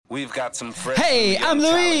We've got some fresh. Hey, I'm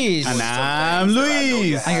Luis. And I'm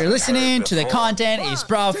Luis. And you're listening to the Content is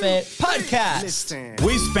Profit podcast.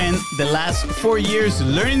 We spent the last 4 years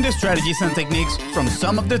learning the strategies and techniques from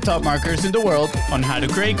some of the top marketers in the world on how to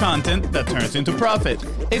create content that turns into profit.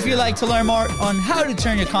 If you'd like to learn more on how to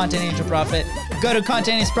turn your content into profit, go to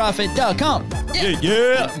contentisprofit.com.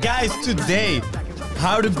 Yeah. Guys, today,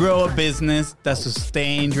 how to grow a business that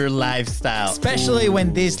sustains your lifestyle. Especially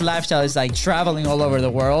when this lifestyle is like traveling all over the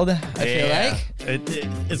world, I feel like.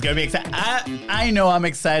 It's going to be exciting. I know I'm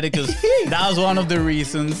excited because that was one of the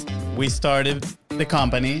reasons we started the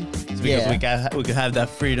company. It's because we could have that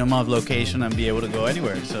freedom of location and be able to go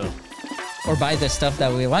anywhere. So, or buy the stuff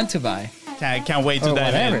that we want to buy. Can't wait to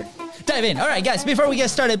dive in. Dive in. All right, guys, before we get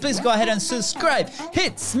started, please go ahead and subscribe.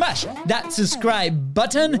 Smash that subscribe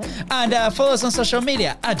button and follow us on social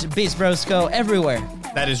media at BizBrosCo everywhere.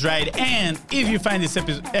 That is right. And if you find this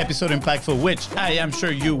episode impactful, which I am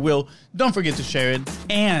sure you will, don't forget to share it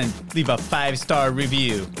and leave a 5-star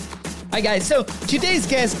review. Hi, guys. So today's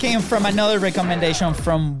guest came from another recommendation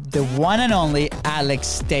from the one and only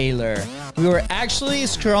Alex Taylor. We were actually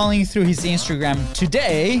scrolling through his Instagram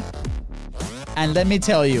today, and let me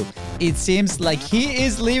tell you, it seems like he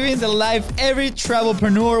is living the life every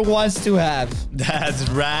travelpreneur wants to have. That's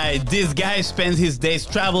right. This guy spends his days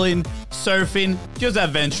traveling, surfing, just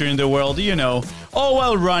adventuring the world, all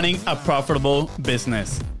while running a profitable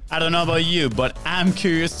business. I don't know about you, but I'm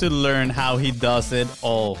curious to learn how he does it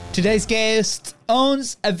all. Today's guest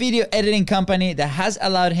owns a video editing company that has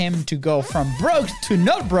allowed him to go from broke to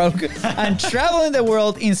not broke and traveling the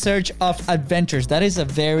world in search of adventures. That is a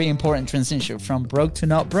very important transition from broke to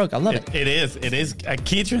not broke. I love it. It is a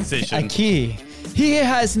key transition. A key. He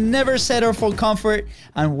has never settled for comfort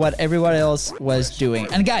and what everyone else was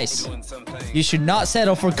doing. And guys, you should not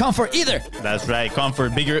settle for comfort either. That's right.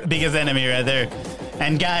 Comfort, biggest enemy right there.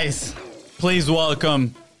 And guys, please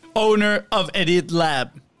welcome owner of Edit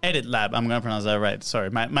Lab. I'm going to pronounce that right. Sorry,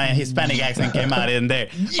 my Hispanic accent came out in there.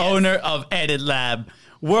 Yes. Owner of Edit Lab,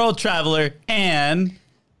 world traveler, and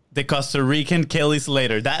the Costa Rican Kelly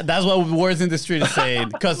Slater. That's what words in the street is saying.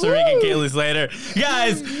 Costa Rican Kelly Slater.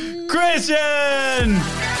 Guys, Christian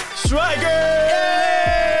Schweiger!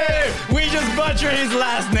 We just butchered his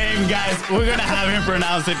last name, guys. We're going to have him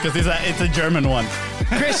pronounce it because it's a German one.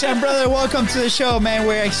 Christian, brother, welcome to the show, man.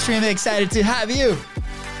 We're extremely excited to have you.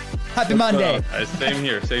 Happy Monday. Same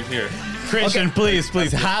here. Christian, okay.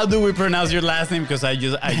 please. How do we pronounce your last name? Because I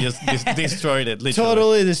just destroyed it. Literally.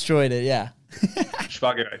 Totally destroyed it. Yeah.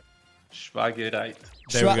 Schwagerite.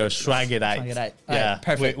 There we go. Schwagerite. Yeah. Right,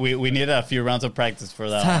 perfect. We need a few rounds of practice for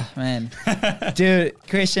that. Man, dude,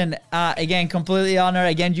 Christian. Again, completely honored.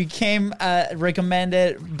 Again, you came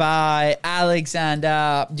recommended by Alex, and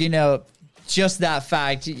just that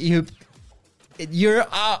fact, you're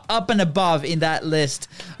up and above in that list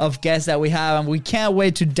of guests that we have, and we can't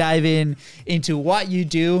wait to dive into what you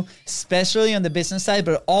do, especially on the business side,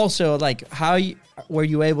 but also like were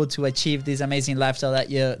you able to achieve this amazing lifestyle that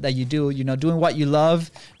you do, doing what you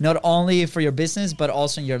love, not only for your business but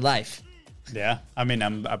also in your life. Yeah, I mean,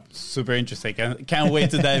 I'm super interested. Can't wait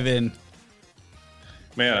to dive in.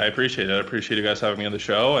 Man, I appreciate it. I appreciate you guys having me on the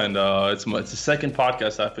show. And it's the second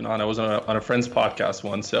podcast I've been on. I was on a friend's podcast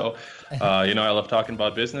once. So, I love talking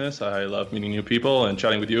about business. I love meeting new people and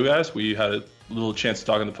chatting with you guys. We had a little chance to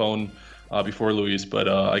talk on the phone before Luis, but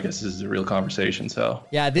I guess this is a real conversation. So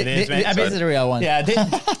yeah, this is a real one. Yeah,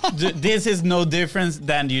 this is no difference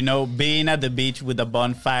than, being at the beach with a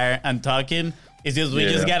bonfire and talking. It's just we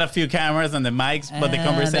just got a few cameras and the mics, but the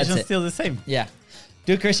conversation is still the same. Yeah.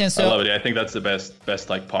 Dude, Christian, I love it. I think that's the best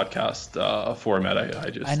like podcast format.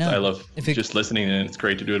 I love just listening, and it's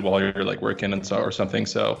great to do it while you're like working or something.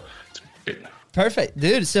 So it's great. Perfect,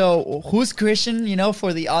 dude. So who's Christian?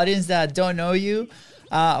 For the audience that don't know you,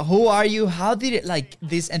 who are you? How did it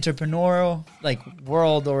this entrepreneurial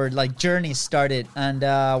world or journey started, and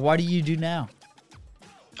what do you do now?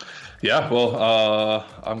 Yeah, well,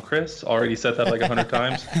 I'm Chris. Already said that 100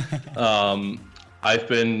 times. I've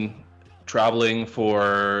been traveling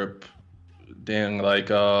for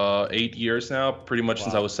 8 years now, pretty much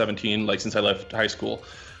since I was 17, since I left high school.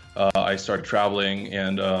 I started traveling,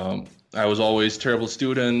 and I was always a terrible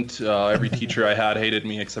student. Every teacher I had hated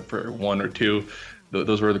me except for one or two.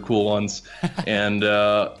 Those were the cool ones. And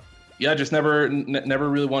just never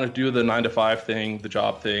really wanted to do the 9-to-5 thing, the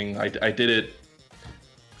job thing. I did it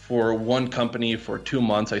for one company for 2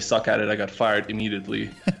 months. I suck at it. I got fired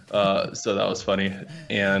immediately. So that was funny.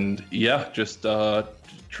 And just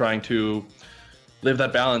trying to live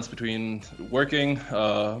that balance between working,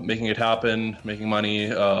 making it happen, making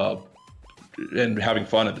money, and having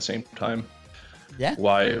fun at the same time. Yeah.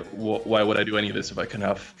 why would I do any of this if I couldn't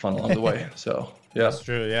have fun along the way? So yeah, That's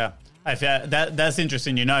true. Yeah, I feel that's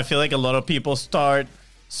interesting. You know, I feel like a lot of people start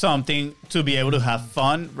something to be able to have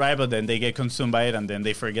fun, right? But then they get consumed by it, and then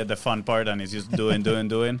they forget the fun part, and it's just doing.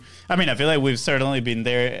 I mean, I feel like we've certainly been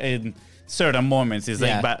there in certain moments. It's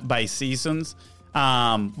like by seasons. But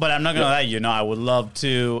I'm not gonna lie. You know, I would love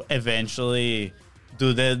to eventually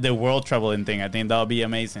do the world traveling thing. I think that would be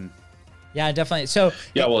amazing. Yeah, definitely. So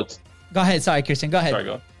yeah. Well, it's go ahead. Sorry, Christian. Go ahead. sorry.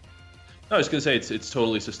 Go on. No, I was gonna say it's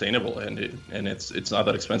totally sustainable and it's not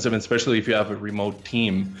that expensive, and especially if you have a remote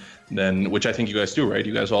team, then which I think you guys do, right?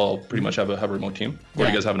 You guys all pretty much have a remote team, or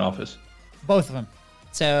do you guys have an office? Both of them.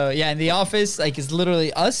 So yeah, in the office, like it's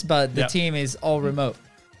literally us, but the team is all remote.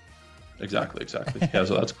 Exactly. Yeah,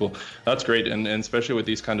 so that's cool. That's great, and especially with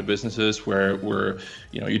these kind of businesses where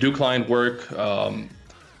you do client work.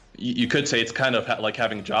 You could say it's kind of like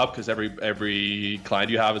having a job because every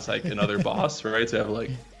client you have is like another boss, right? So you have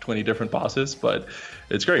like 20 different bosses, but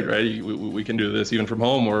it's great, right? We can do this even from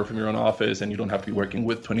home or from your own office, and you don't have to be working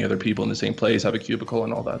with 20 other people in the same place, have a cubicle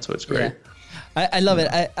and all that. So it's great. Yeah. I love it.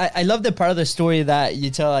 I love the part of the story that you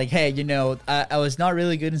tell, like, hey, you know, I was not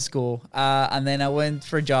really good in school, and then I went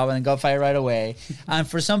for a job and got fired right away. And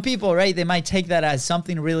for some people, right, they might take that as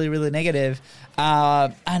something really, really negative.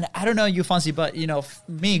 And I don't know you, Fonzie, but, you know,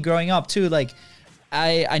 me growing up too, like,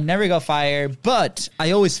 I never got fired, but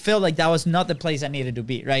I always felt like that was not the place I needed to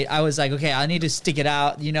be, right? I was like, okay, I need to stick it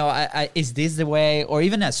out. You know, is this the way? Or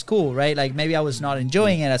even at school, right? Like maybe I was not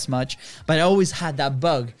enjoying it as much, but I always had that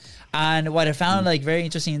bug. And what I found like very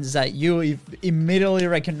interesting is that you immediately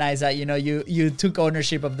recognize that, you know, you took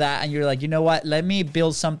ownership of that and you're like, you know what, let me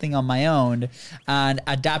build something on my own and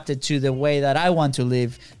adapt it to the way that I want to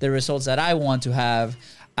live, the results that I want to have.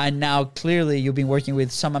 And now clearly you've been working with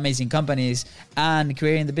some amazing companies and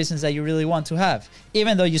creating the business that you really want to have.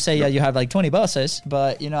 Even though you say you have like 20 bosses,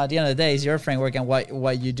 but you know, at the end of the day, it's your framework and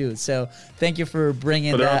what you do. So thank you for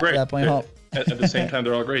bringing that point home. At the same time,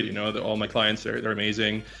 they're all great. You know, all my clients, they're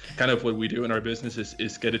amazing. Kind of what we do in our business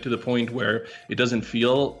is get it to the point where it doesn't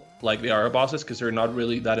feel like they are our bosses because they're not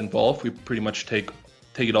really that involved. We pretty much take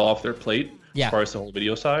it all off their plate. As far as the whole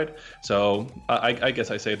video side. So I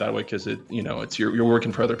guess I say it that way because it's you're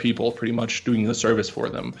working for other people, pretty much doing the service for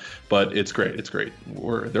them. But it's great.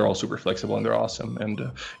 They're all super flexible and they're awesome.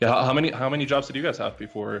 And how many jobs did you guys have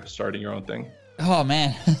before starting your own thing? Oh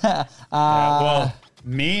man. Well,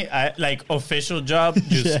 me, I like official job,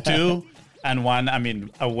 just two, and one. I mean,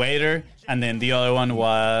 a waiter, and then the other one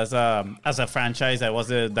was as a franchise. I was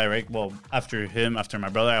the after my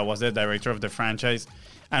brother, I was the director of the franchise.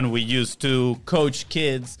 And we used to coach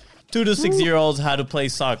kids, 2 to 6 year olds, how to play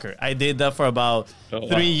soccer. I did that for about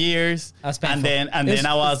 3 years. And then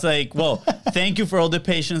I was like, well, thank you for all the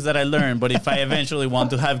patience that I learned. But if I eventually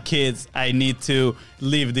want to have kids, I need to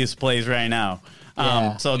leave this place right now.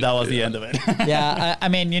 So that was the end of it. I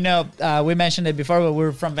mean, you know, we mentioned it before, but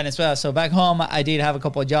we're from Venezuela. So back home, I did have a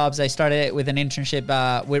couple of jobs. I started with an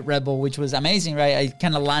internship with Red Bull, which was amazing, right? I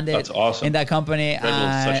kind of landed in that company. Red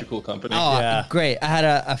Bull's such a cool company. Great. I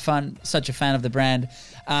had such a fan of the brand.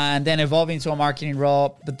 And then evolving to a marketing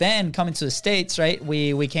role. But then coming to the States, right,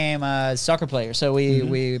 we became a soccer player. So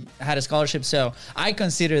we had a scholarship. So I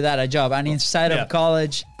consider that a job. And inside of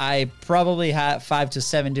college, I probably had 5 to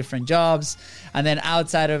 7 different jobs. And then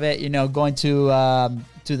outside of it, you know, going to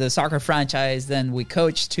the soccer franchise, then we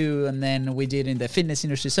coached too, and then we did in the fitness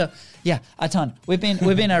industry. So yeah, a ton. We've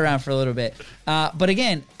been around for a little bit. But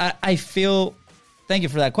again, I feel. Thank you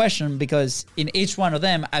for that question, because in each one of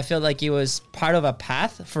them, I feel like it was part of a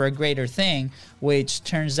path for a greater thing, which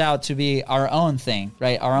turns out to be our own thing,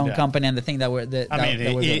 right? Our own company and the thing that we're.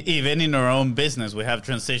 Even in our own business, we have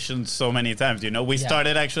transitioned so many times. You know, we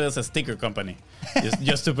started actually as a sticker company,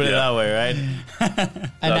 just to put it that way, right?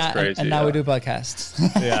 That's crazy. And now we do podcasts.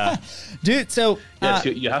 Dude. So so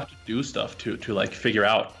you have to do stuff to like figure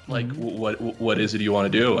out like what is it you want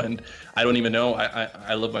to do. And I don't even know.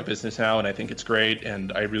 I love my business now, and I think it's great,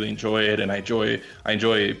 and I really enjoy it, and I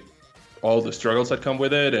enjoy all the struggles that come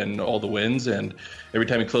with it and all the wins. And every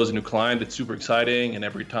time you close a new client, it's super exciting. And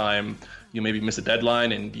every time you maybe miss a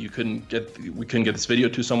deadline and we couldn't get this video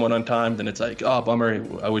to someone on time, then it's like, oh, bummer.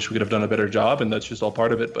 I wish we could have done a better job. And that's just all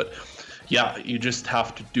part of it. But yeah, you just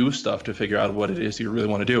have to do stuff to figure out what it is you really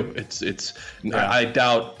want to do.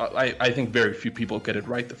 I think very few people get it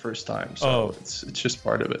right the first time. So it's just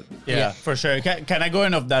part of it. Yeah, for sure. Can I go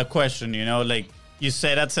in off that question? You know, like you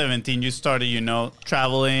said at 17, you started, you know,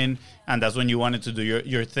 traveling, and that's when you wanted to do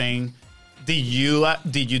your thing. Did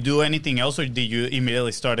you do anything else, or did you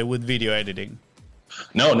immediately started with video editing?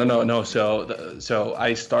 No. So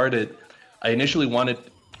I initially wanted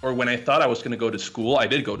or when I thought I was going to go to school, I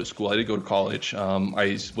did go to school. I did go to college.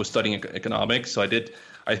 I was studying economics, so I did,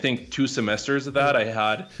 I think, 2 semesters of that. I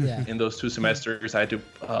had in those 2 semesters, I had to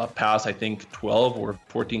pass, I think, 12 or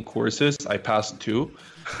 14 courses. I passed 2.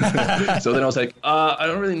 So then I was like, I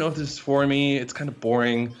don't really know if this is for me. It's kind of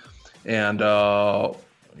boring. And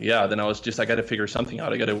then I was just, I got to figure something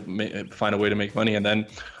out. I got to find a way to make money. And then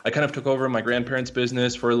I kind of took over my grandparents'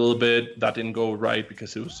 business for a little bit. That didn't go right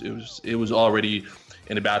because it was already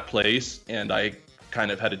in a bad place. And I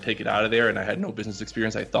kind of had to take it out of there, and I had no business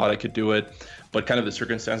experience. I thought I could do it, but kind of the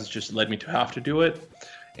circumstances just led me to have to do it.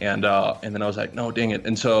 And then I was like, no, dang it.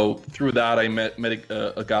 And so through that, I met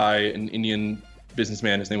a guy, an Indian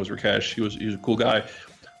businessman. His name was Rakesh. He was a cool guy.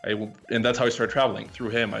 And that's how I started traveling. Through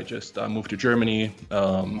him, I just moved to Germany,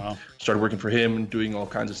 started working for him, doing all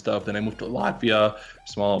kinds of stuff. Then I moved to Latvia,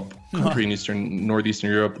 small country in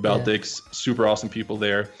northeastern Europe, the Baltics, super awesome people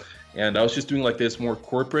there. And I was just doing like this more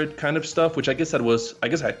corporate kind of stuff, which I guess I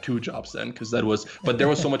had 2 jobs then, but there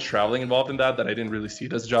was so much traveling involved in that I didn't really see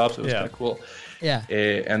it as a job. So it was kind of cool. Yeah.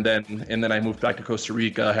 And then I moved back to Costa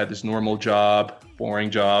Rica. I had this normal job,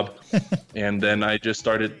 boring job. And then I just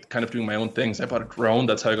started kind of doing my own things. I bought a drone.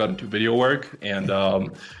 That's how I got into video work. And,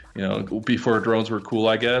 before drones were cool,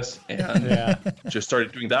 I guess. And just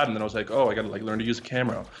started doing that. And then I was like, oh, I got to like learn to use a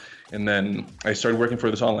camera. And then I started working for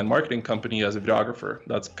this online marketing company as a videographer.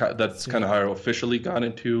 That's kind of how I officially got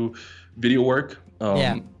into video work.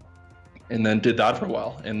 And then did that for a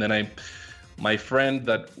while. And then my friend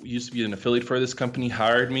that used to be an affiliate for this company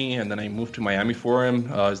hired me, and then I moved to Miami for him.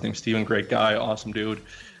 His name's Steven, great guy, awesome dude.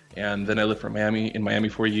 And then I lived in Miami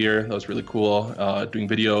for a year. That was really cool. Doing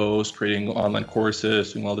videos, creating online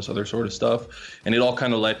courses, doing all this other sort of stuff. And it all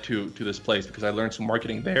kind of led to this place because I learned some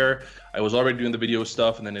marketing there. I was already doing the video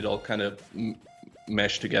stuff, and then it all kind of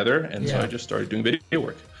meshed together. And so I just started doing video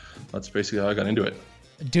work. That's basically how I got into it.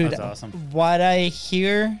 Dude, that's awesome. What I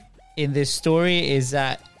hear in this story is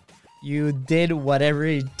that you did whatever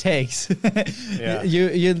it takes.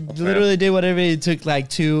 You literally did whatever it took, like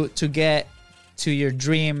to get to your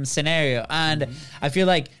dream scenario. And I feel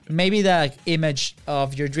like maybe the image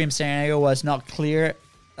of your dream scenario was not clear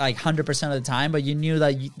like 100% of the time, but you knew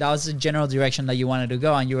that that was the general direction that you wanted to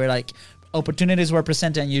go, and you were like, opportunities were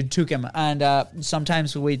presented and you took them. And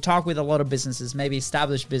sometimes we talk with a lot of businesses, maybe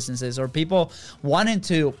established businesses or people wanting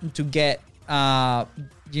to get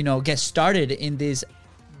get started in this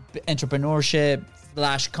entrepreneurship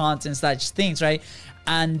 / content / things, right?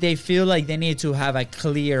 And they feel like they need to have a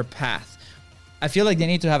clear path. I feel like they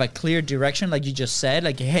need to have a clear direction, like you just said,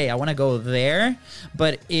 like, hey, I want to go there,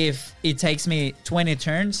 but if it takes me 20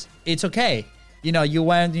 turns, it's okay. You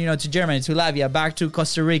went, to Germany, to Latvia, back to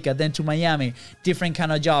Costa Rica, then to Miami, different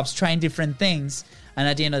kind of jobs, trying different things. And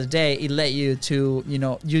at the end of the day, it led you to,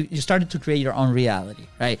 you started to create your own reality,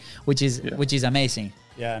 right? Which is amazing.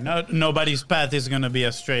 Yeah, nobody's path is going to be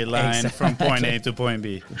a straight line from point A to point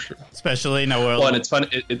B, for sure. Especially in a world. Well, and it's funny.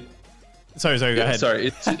 Sorry, go ahead.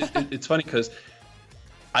 Sorry, it's funny because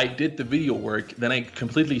I did the video work, then I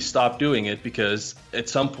completely stopped doing it because at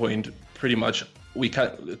some point, pretty much, we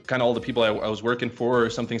kind of all the people I was working for, or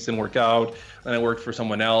some things didn't work out, and I worked for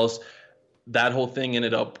someone else. That whole thing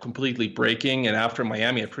ended up completely breaking, and after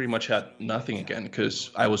Miami, I pretty much had nothing again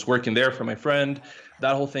because I was working there for my friend.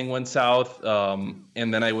 That whole thing went south, and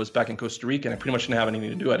then I was back in Costa Rica, and I pretty much didn't have anything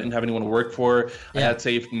to do. I didn't have anyone to work for. I had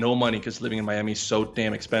saved no money because living in Miami is so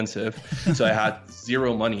damn expensive. So I had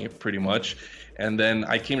zero money pretty much. And then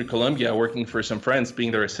I came to Colombia working for some friends, being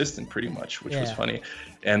their assistant pretty much, which was funny.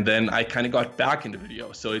 And then I kind of got back into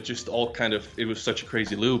video. So it just all it was such a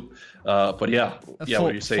crazy loop. But what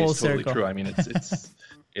you say is totally true. I mean,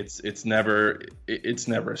 it's never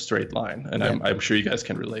a straight line. And I'm sure you guys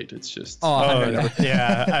can relate. It's just.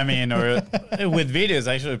 Yeah. I mean, or with videos,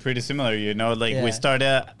 actually pretty similar, we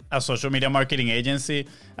started a social media marketing agency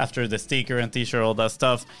after the sticker and t-shirt, all that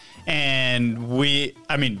stuff. And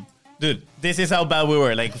dude, this is how bad we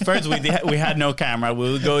were. Like, first we had no camera.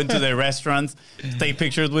 We would go into the restaurants, take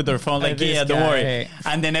pictures with our phone. Like, don't worry.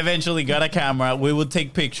 And then eventually got a camera. We would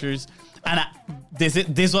take pictures. And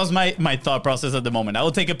this was my thought process at the moment. I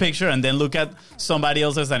would take a picture and then look at somebody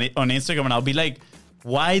else's on Instagram, and I'll be like,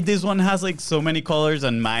 why this one has like so many colors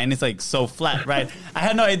and mine is like so flat, right? I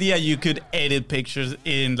had no idea you could edit pictures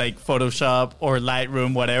in like Photoshop or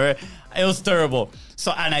Lightroom, whatever. It was terrible.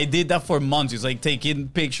 So, and I did that for months. It's like taking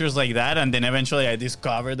pictures like that. And then eventually I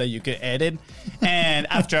discovered that you could edit. And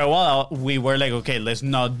after a while, we were like, okay, let's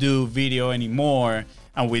not do video anymore.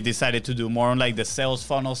 And we decided to do more on like the sales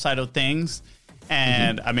funnel side of things.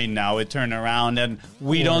 And I mean, now it turned around, and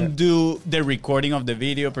we don't do the recording of the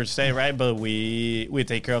video per se, right? But we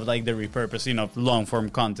take care of like the repurposing of long form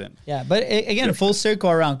content. Yeah, but again, full circle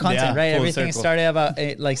around content, right? Everything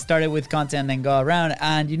started with content and go around.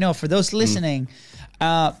 And for those listening,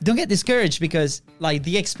 don't get discouraged, because like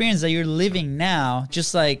the experience that you're living now,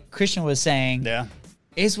 just like Christian was saying,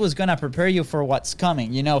 is what's gonna prepare you for what's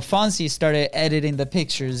coming. Fonzie started editing the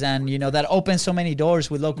pictures, and that opened so many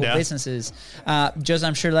doors with local businesses.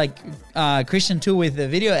 I'm sure like Christian too with the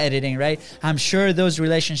video editing, right? I'm sure those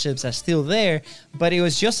relationships are still there, but it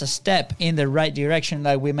was just a step in the right direction,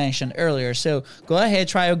 like we mentioned earlier. So go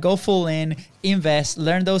ahead, go full in, invest,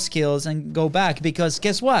 learn those skills, and go back, because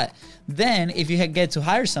guess what? Then if you get to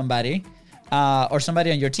hire somebody, or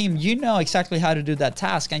somebody on your team, you know exactly how to do that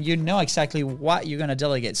task, and you know exactly what you're going to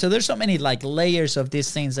delegate. So there's so many like layers of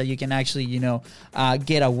these things that you can actually,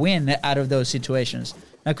 get a win out of those situations.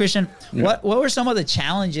 Now, Christian, what were some of the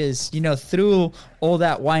challenges, through all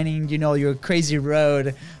that winding, your crazy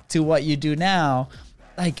road to what you do now?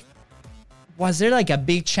 Like, was there like a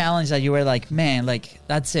big challenge that you were like, man, like,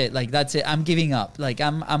 that's it. I'm giving up. Like,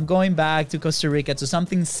 I'm going back to Costa Rica to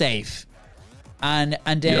something safe. And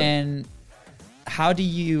then how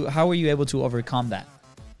were you able to overcome that?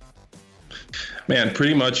 Man,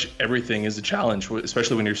 pretty much everything is a challenge,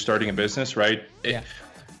 especially when you're starting a business, right?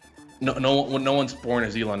 No one's born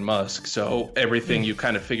as Elon Musk, so everything you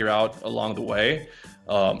kind of figure out along the way.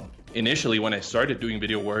 Initially, when I started doing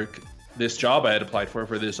video work, this job I had applied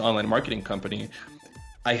for this online marketing company,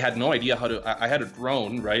 I had no idea I had a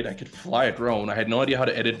drone, right? I could fly a drone. I had no idea how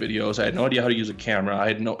to edit videos. I had no idea how to use a camera. I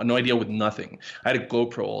had no idea with nothing. I had a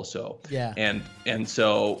GoPro also. Yeah. And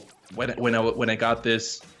so when I got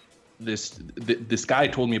this guy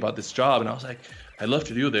told me about this job, and I was like, I'd love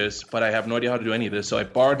to do this, but I have no idea how to do any of this. So I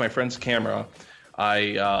borrowed my friend's camera.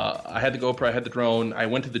 I had the GoPro, I had the drone. I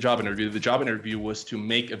went to the job interview. The job interview was to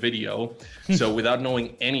make a video. So without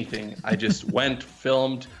knowing anything, I just went,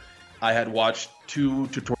 filmed. I had watched 2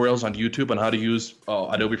 tutorials on YouTube on how to use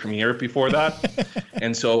Adobe Premiere before that.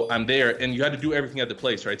 And so I'm there, and you had to do everything at the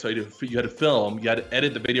place, right? So you had to film, you had to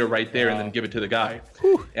edit the video right there, and then give it to the guy.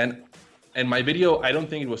 Whew. And my video, I don't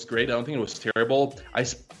think it was great. I don't think it was terrible. I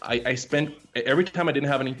spent, every time I didn't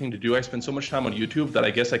have anything to do, I spent so much time on YouTube that I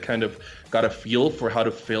guess I kind of got a feel for how to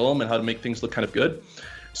film and how to make things look kind of good.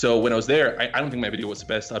 So when I was there, I don't think my video was the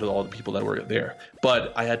best out of all the people that were there.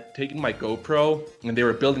 But I had taken my GoPro, and they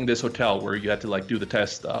were building this hotel where you had to like do the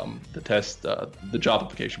job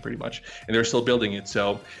application pretty much. And they were still building it.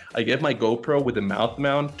 So I gave my GoPro with the mount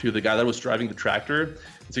mount to the guy that was driving the tractor.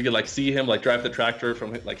 So you could like see him like drive the tractor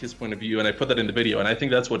from like his point of view. And I put that in the video. And I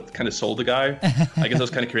think that's what kind of sold the guy. I guess I was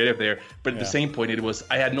kind of creative there. But at the same point,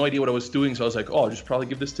 I had no idea what I was doing. So I was like, oh, I'll just probably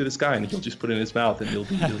give this to this guy, and he'll just put it in his mouth, and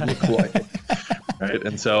it'll look cool, I think. Right.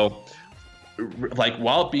 And so like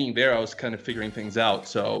while being there, I was kind of figuring things out.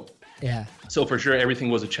 So for sure,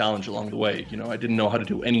 everything was a challenge along the way. I didn't know how to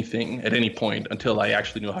do anything at any point until I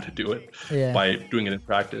actually knew how to do it by doing it in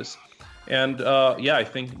practice. And I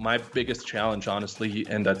think my biggest challenge, honestly,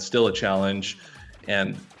 and that's still a challenge,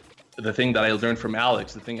 and the thing that I learned from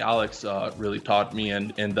Alex, really taught me,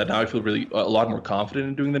 and that now I feel really a lot more confident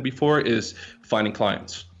in doing than before, is finding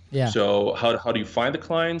clients. Yeah. So how do you find the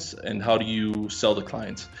clients, and how do you sell the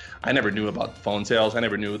clients? I never knew about phone sales. I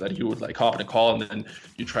never knew that you would like hop in a call and then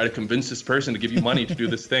you try to convince this person to give you money to do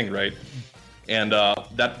this thing, right? And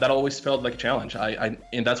that always felt like a challenge.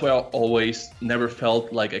 And that's why I always never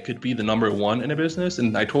felt like I could be the number one in a business.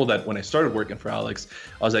 And I told that when I started working for Alex,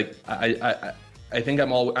 I was like, I think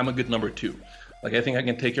I'm a good number 2. Like, I think I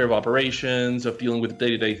can take care of operations, of dealing with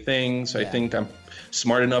day-to-day things. I think I'm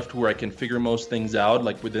smart enough to where I can figure most things out,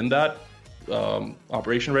 like within that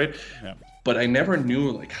operation, right? Yeah. But I never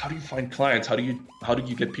knew, like, how do you find clients? How do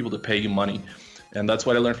you get people to pay you money? And that's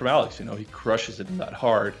what I learned from Alex. He crushes it in that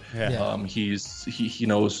hard. Yeah. He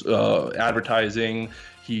knows advertising.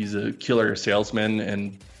 He's a killer salesman,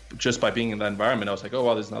 and just by being in that environment, I was like, oh,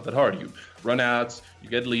 wow, this is not that hard. You run ads, you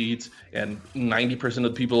get leads, and 90% of the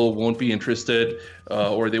people won't be interested,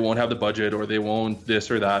 or they won't have the budget, or they won't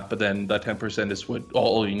this or that. But then that 10% is what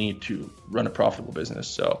all you need to run a profitable business.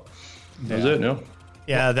 So that was it, no?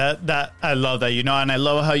 Yeah, that I love that, and I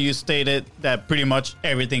love how you stated that pretty much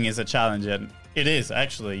everything is a challenge, and it is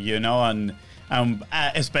actually, and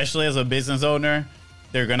especially as a business owner,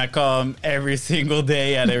 they're going to come every single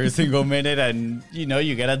day at every single minute, and,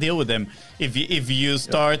 you got to deal with them. If you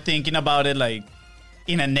start thinking about it like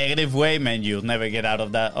in a negative way, man, you'll never get out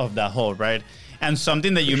of that hole, right? And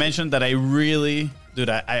something that you mentioned that I really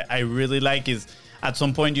like is at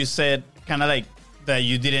some point you said kind of like that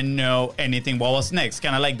you didn't know anything. What was next?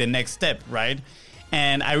 Kind of like the next step, right?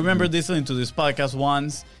 And I remember listening to this podcast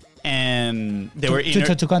once, and they were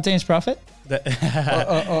to continuous profit. It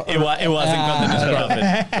wasn't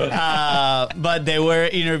continuous profit, but they were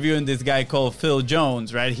interviewing this guy called Phil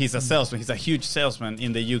Jones, right? He's a salesman. He's a huge salesman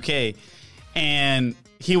in the UK, and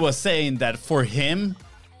he was saying that for him,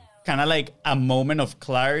 kind of like a moment of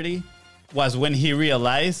clarity was when he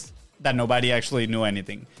realized that nobody actually knew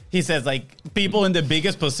anything. He says, like, people in the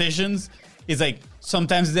biggest positions, it's like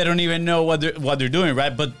sometimes they don't even know what they're doing,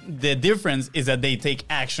 right? But the difference is that they take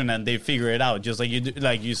action and they figure it out, just like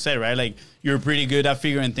you said, right? Like, you're pretty good at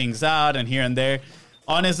figuring things out and here and there.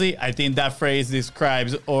 Honestly, I think that phrase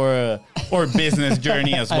describes our business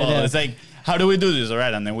journey as well. It's like, how do we do this? All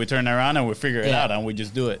right. And then we turn around and we figure it out and we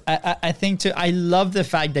just do it. I think too, I love the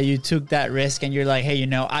fact that you took that risk and you're like, hey, you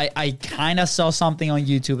know, I kind of saw something on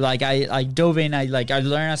YouTube. Like I dove in, I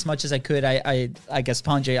learned as much as I could. I guess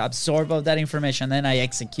sponge, I absorb all that information, then I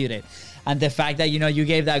execute it. And the fact that, you know, you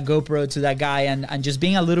gave that GoPro to that guy and just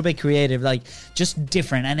being a little bit creative, like just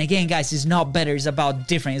different. And again, guys, it's not better. It's about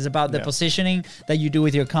different. It's about the positioning that you do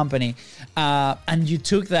with your company. And you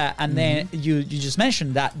took that and then you just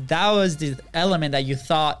mentioned that was the element that you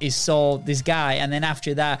thought is sold this guy. And then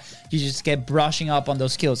after that, you just get brushing up on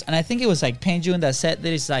those skills. And I think it was like Peng Joon that said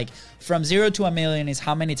that it's like from 0 to 1 million is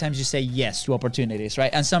how many times you say yes to opportunities,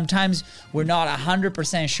 right? And sometimes we're not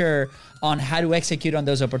 100% sure on how to execute on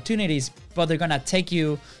those opportunities, but they're gonna take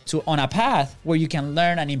you on a path where you can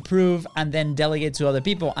learn and improve and then delegate to other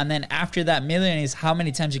people. And then after that million is how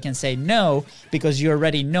many times you can say no because you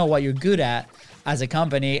already know what you're good at as a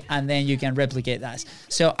company, and then you can replicate that.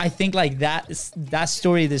 So I think like that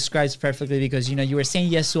story describes perfectly because, you know, you were saying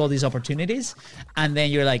yes to all these opportunities and then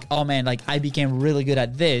you're like, oh man, like I became really good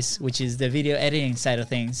at this, which is the video editing side of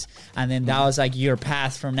things. And then that was like your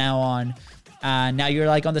path from now on. Now you're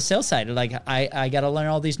like on the sales side. Like I got to learn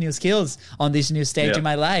all these new skills on this new stage in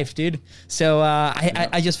my life, dude. So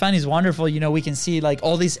I just find it's wonderful. You know, we can see like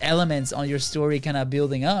all these elements on your story kind of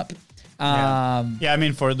building up. I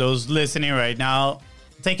mean, for those listening right now,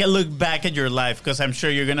 take a look back at your life because I'm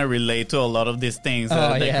sure you're going to relate to a lot of these things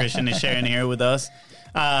that Christian is sharing here with us.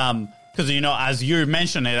 Because, you know, as you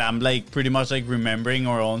mentioned it, I'm like pretty much like remembering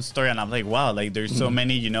our own story. And I'm like, wow, like there's so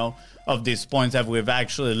many, you know, of these points that we've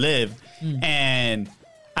actually lived. And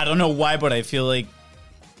I don't know why, but I feel like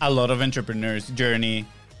a lot of entrepreneurs' journey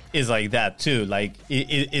is like that too. Like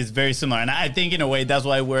it is very similar. And I think in a way that's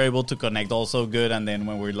why we're able to connect also good. And then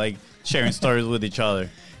when we're like sharing stories with each other.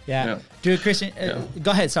 Dude, Christian, go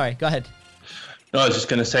ahead. Sorry, go ahead. No, I was just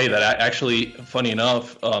going to say that actually, funny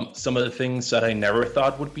enough, some of the things that I never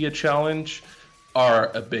thought would be a challenge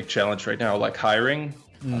are a big challenge right now, like hiring.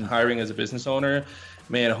 Hiring as a business owner,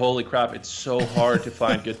 man, holy crap, it's so hard to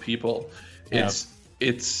find good people.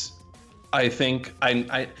 It's I think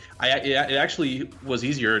it actually was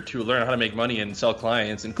easier to learn how to make money and sell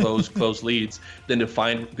clients and close leads than to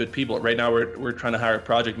find good people. Right now we're trying to hire a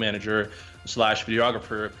project manager /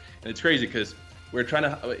 videographer, and it's crazy because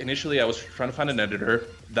initially I was trying to find an editor.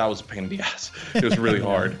 That was a pain in the ass. It was really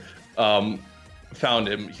hard. Found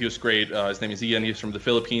him. He was great. His name is Ian. He's from the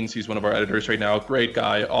Philippines. He's one of our editors right now. Great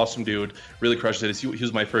guy, awesome dude, really crushes it. He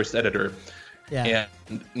was my first editor. And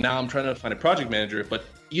now I'm trying to find a project manager, but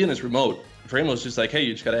Ian is remote. For him, it was just like, hey,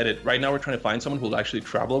 you just got to edit. Right now, we're trying to find someone who will actually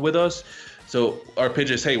travel with us. So our pitch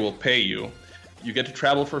is, hey, we'll pay you. You get to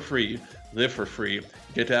travel for free, live for free. You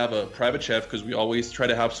get to have a private chef because we always try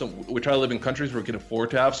to have we try to live in countries where we can afford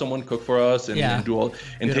to have someone cook for us and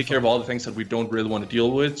take care of all the things that we don't really want to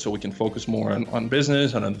deal with, so we can focus more on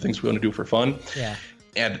business and on the things we want to do for fun.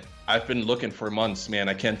 And I've been looking for months, man.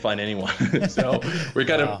 I can't find anyone. So we're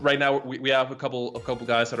kind of right now. We have a couple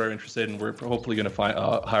guys that are interested, and we're hopefully going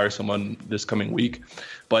to hire someone this coming week.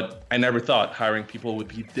 But I never thought hiring people would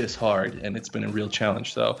be this hard, and it's been a real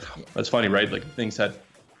challenge. So it's funny, right? Like things that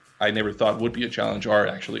I never thought would be a challenge are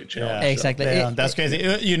actually a challenge. Exactly. That's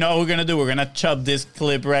crazy. You know what we're going to do? We're going to chop this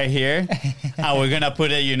clip right here, and we're going to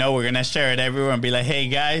put it, you know, we're going to share it everywhere and be like, hey,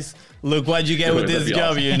 guys, look what you get with this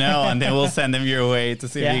job, awesome. You know, and then we'll send them your way to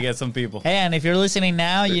see if you get some people. Hey, and if you're listening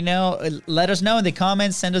now, you know, let us know in the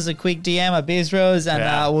comments, send us a quick DM at Bizros,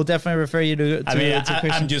 and we'll definitely refer you to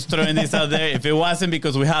Christian. I'm just throwing this out there. If it wasn't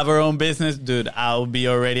because we have our own business, dude, I'll be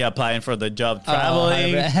already applying for the job,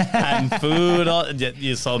 traveling and food.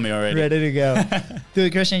 You sold me already. Ready to go.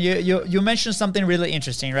 Dude, Christian, you mentioned something really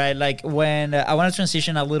interesting, right? Like when I want to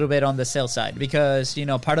transition a little bit on the sales side, because, you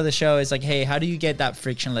know, part of the show is like, hey, how do you get that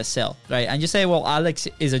frictionless sale? Right. And you say, well, Alex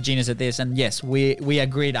is a genius at this. And yes, we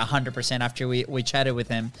agreed 100% after we chatted with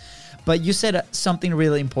him. But you said something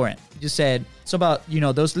really important. You said it's about,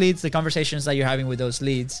 those leads, the conversations that you're having with those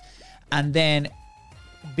leads, and then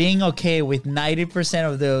being okay with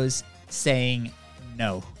 90% of those saying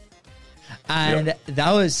no. And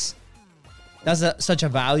that's such a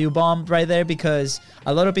value bomb right there, because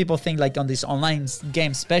a lot of people think, like, on these online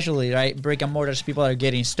games, especially, right, brick and mortars, people are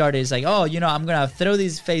getting started. It's like, oh, I'm going to throw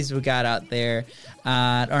this Facebook ad out there, or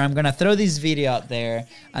I'm going to throw this video out there,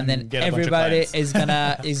 and then everybody is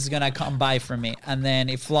gonna come buy from me, and then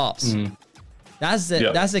it flops. That's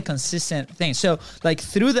the consistent thing. So, like,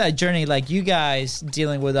 through that journey, like, you guys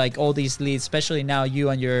dealing with, like, all these leads, especially now you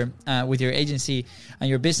and your with your agency and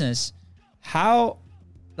your business, how,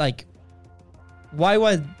 like, why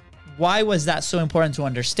was that so important to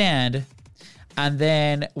understand? And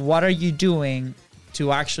then what are you doing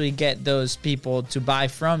to actually get those people to buy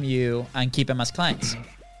from you and keep them as clients?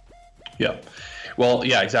 Yeah. Well,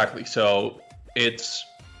 yeah, exactly. So it's,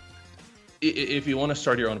 if you want to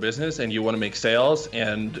start your own business and you want to make sales,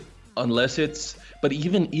 and unless it's, but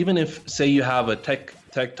even if, say, you have a tech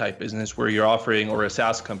type business where you're offering, or a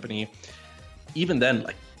SaaS company, even then,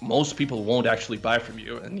 like, most people won't actually buy from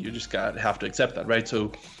you, and you just have to accept that, right?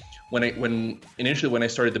 So initially when I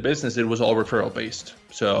started the business, it was all referral based.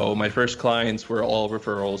 So my first clients were all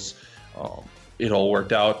referrals. It all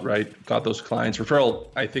worked out, right? Got those clients. Referral,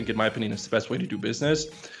 I think, in my opinion, is the best way to do business.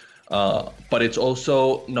 But it's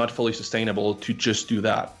also not fully sustainable to just do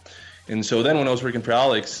that. And so then when I was working for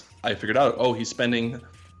Alex, I figured out, he's spending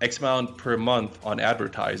X amount per month on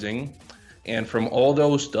advertising. And from all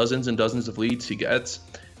those dozens and dozens of leads he gets,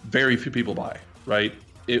 very few people buy, right?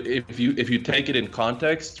 If you take it in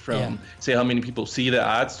context from, say, how many people see the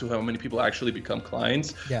ads to how many people actually become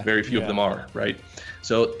clients, very few of them are, right?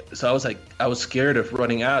 So I was scared of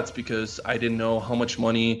running ads, because I didn't know how much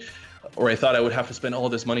money, or I thought I would have to spend all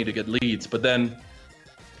this money to get leads. But then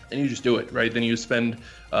you just do it, right? Then you spend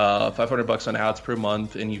 $500 on ads per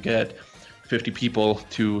month, and you get 50 people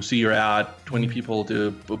to see your ad, 20 people to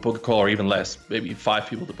book a call, or even less, maybe 5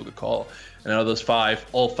 people to book a call. And out of those 5,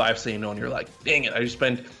 all 5 say no, and you're like, dang it, I just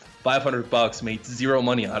spent $500, made zero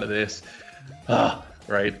money out of this.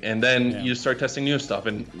 Right? And then you start testing new stuff.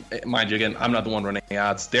 And mind you, again, I'm not the one running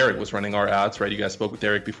ads. Derek was running our ads, right? You guys spoke with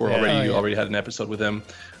Derek before already. You already had an episode with him.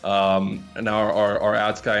 And now our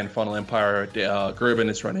ads guy in Funnel Empire, Gerben,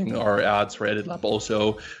 is running our ads for Edit Lab,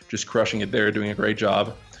 also just crushing it there, doing a great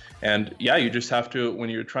job. And yeah, you just have to, when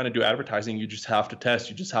you're trying to do advertising, you just have to test.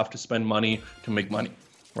 You just have to spend money to make money,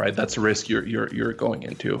 right? That's a risk you're going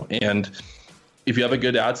into. And if you have a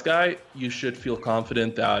good ads guy, you should feel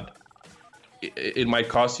confident that it might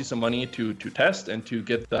cost you some money to test and to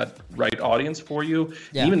get that right audience for you.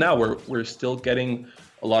 Yeah. Even now, we're still getting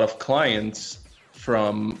a lot of clients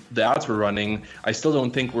from the ads we're running. I still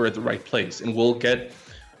don't think we're at the right place, and we'll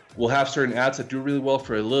have certain ads that do really well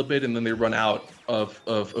for a little bit, and then they run out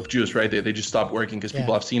of juice, right? They just stop working because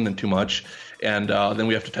people have seen them too much, and then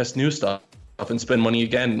we have to test new stuff and spend money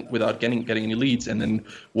again without getting any leads. And then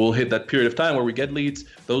we'll hit that period of time where we get leads.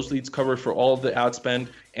 Those leads cover for all of the ad spend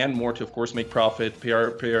and more to, of course, make profit, pay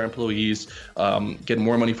our employees, get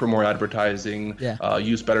more money for more advertising,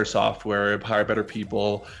 use better software, hire better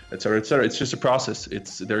people, et cetera, et cetera. It's just a process.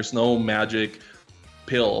 There's no magic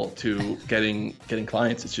pill to getting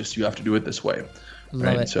clients. It's just, you have to do it this way.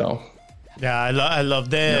 Love it. So yeah, I love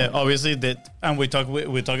the obviously that, and we talk it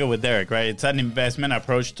with Derek, right? It's an investment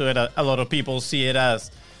approach to it. A lot of people see it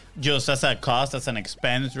as just as a cost, as an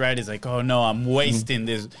expense, right? It's like, oh no, I'm wasting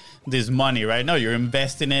this money, right? No, you're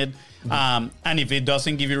investing it, and if it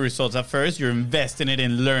doesn't give you results at first, you're investing it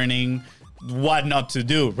in learning what not to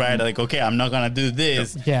do, right? Like, okay, I'm not gonna do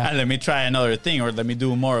this, and let me try another thing, or let me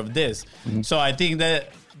do more of this. So I think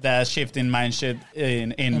that shift in mindset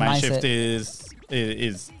in Mindshift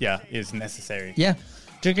is necessary. Yeah,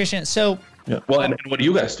 Christian. So well, and what do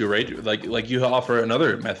you guys do, right? Like you offer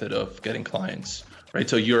another method of getting clients, right?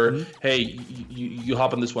 So you're hey, you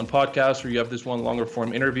hop on this one podcast, or you have this one longer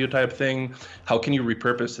form interview type thing. How can you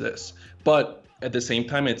repurpose this? But at the same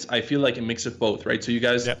time, I feel like a mix of both, right? So you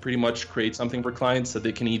guys pretty much create something for clients that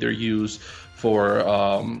they can either use for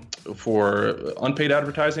unpaid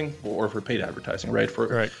advertising or for paid advertising, right?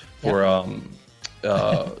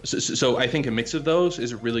 So I think a mix of those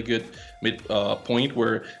is a really good point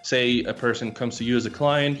where, say, a person comes to you as a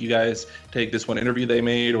client, you guys take this one interview they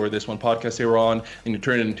made or this one podcast they were on, and you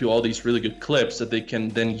turn it into all these really good clips that they can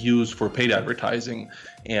then use for paid advertising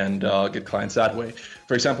and get clients that way.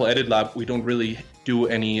 For example, Edit Lab, we don't really do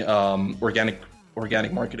any organic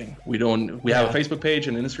marketing. We have a Facebook page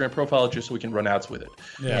and an Instagram profile just so we can run ads with it.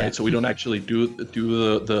 Right? So we don't actually do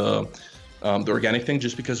the organic thing,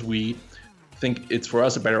 just because we think it's for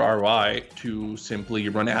us a better ROI to simply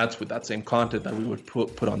run ads with that same content that we would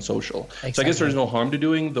put on social. Exactly. So I guess there's no harm to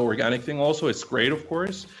doing the organic thing also. It's great, of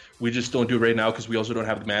course. We just don't do it right now because we also don't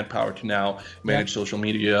have the manpower to now manage social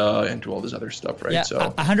media and do all this other stuff, right? Yeah,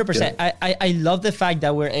 so 100%. yeah. I love the fact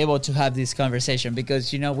that we're able to have this conversation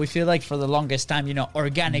because, you know, we feel like for the longest time, you know,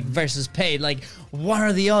 organic versus paid, like one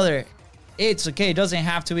or the other. It's okay. It doesn't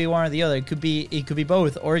have to be one or the other. It could be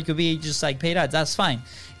both, or it could be just like paid ads. That's fine.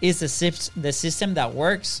 It's the system that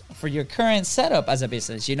works for your current setup as a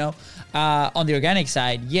business. You know, on the organic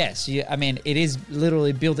side, yes. I mean, it is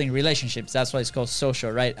literally building relationships. That's why it's called social,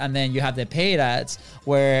 right? And then you have the paid ads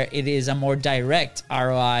where it is a more direct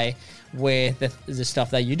ROI with the stuff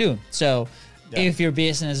that you do. So. Yeah. If your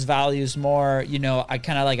business values more, you know, a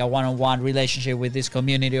kind of like a one-on-one relationship with this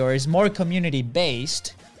community, or is more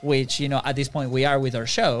community-based, which, you know, at this point we are with our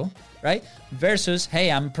show, right? Versus, hey,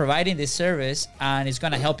 I'm providing this service and it's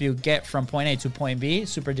going to help you get from point A to point B,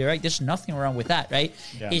 super direct. There's nothing wrong with that, right?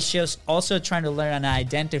 Yeah. It's just also trying to learn and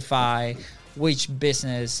identify which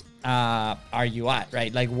business are you at,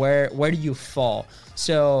 right? Like where do you fall?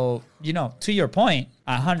 So, you know, to your point,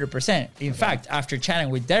 100%. In fact, after chatting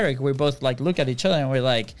with Derek, we both like look at each other and we're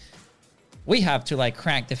like, we have to like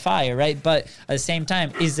crank the fire, right? But at the same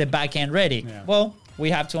time, is the back end ready? Yeah. Well, we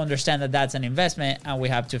have to understand that that's an investment and we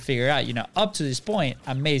have to figure out, you know, up to this point,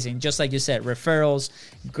 amazing. Just like you said, referrals,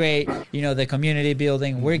 great. You know, the community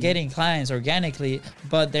building, we're getting clients organically,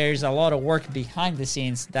 but there's a lot of work behind the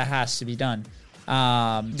scenes that has to be done.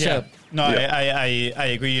 I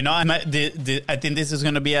agree. You know, I think this is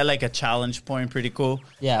going to be a challenge point, pretty cool.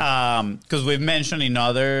 Yeah. Because we've mentioned in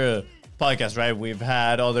other podcasts, right? We've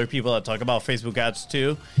had other people that talk about Facebook ads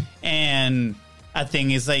too, and I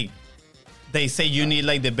think it's like they say you need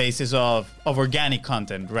like the basis of organic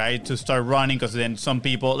content, right, to start running, because then some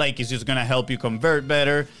people like it's just going to help you convert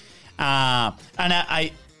better. And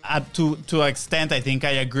I to an extent, I think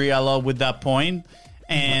I agree a lot with that point.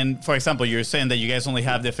 And for example, you're saying that you guys only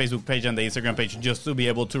have the Facebook page and the Instagram page just to be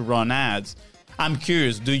able to run ads. I'm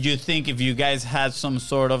curious, do you think if you guys had some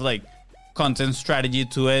sort of like content strategy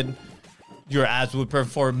to it, your ads would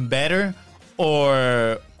perform better?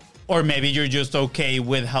 Or maybe you're just okay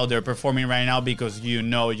with how they're performing right now because you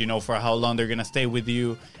know for how long they're going to stay with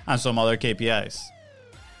you and some other KPIs?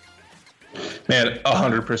 Man,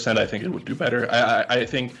 100%. I think it would do better. I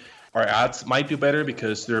think our ads might do better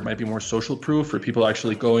because there might be more social proof for people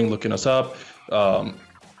actually going, looking us up.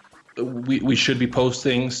 We should be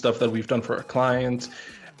posting stuff that we've done for our clients.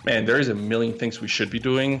 Man, there is a million things we should be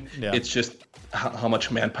doing. Yeah. It's just how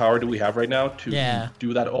much manpower do we have right now to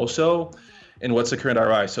do that also? And what's the current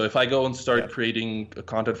ROI? So if I go and start creating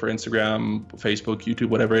content for Instagram, Facebook, YouTube,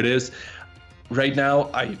 whatever it is, right now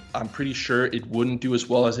I'm pretty sure it wouldn't do as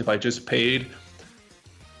well as if I just paid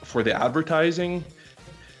for the advertising.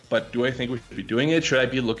 But do I think we should be doing it? Should I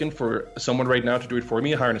be looking for someone right now to do it for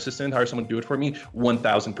me, hire an assistant, hire someone to do it for me?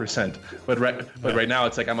 1,000%. But right now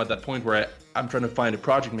it's like I'm at that point where I'm trying to find a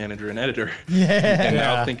project manager, an editor. And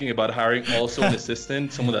now thinking about hiring also an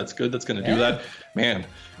assistant, someone that's good, that's going to do that. Man,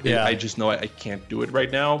 I just know I can't do it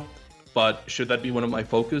right now. But should that be one of my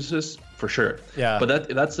focuses? For sure. Yeah. But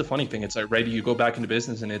that's the funny thing. It's like, right, you go back into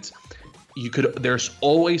business and there's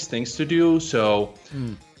always things to do. So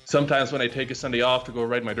sometimes when I take a Sunday off to go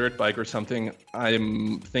ride my dirt bike or something,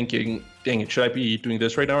 I'm thinking, dang it, should I be doing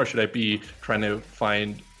this right now, or should I be trying to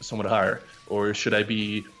find someone to hire? Or should I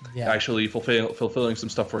be actually fulfilling some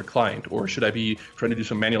stuff for a client? Or should I be trying to do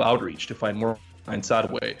some manual outreach to find more clients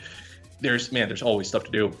that way? There's always stuff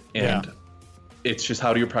to do. And it's just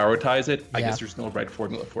how do you prioritize it? I guess there's no right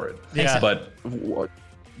formula for it. Yeah. But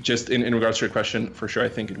just in regards to your question, for sure, I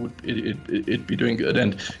think it'd be doing good.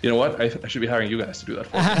 And you know what? I should be hiring you guys to do that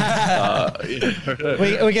for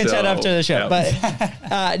me. We can chat after the show. Yeah.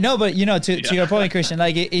 But but you know, to your point, Christian,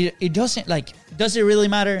 like it doesn't, like, does it really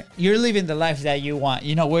matter? You're living the life that you want.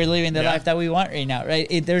 You know, we're living the life that we want right now,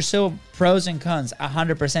 right? There's so pros and cons,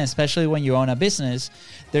 100%, especially when you own a business.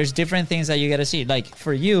 There's different things that you got to see. Like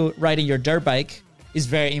for you, riding your dirt bike is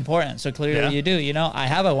very important. So clearly you do. You know, I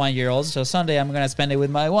have a 1-year-old, so Sunday I'm going to spend it with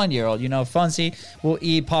my 1-year-old. You know, Fonzie will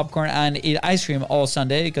eat popcorn and eat ice cream all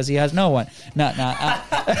Sunday because he has no one. No. I'm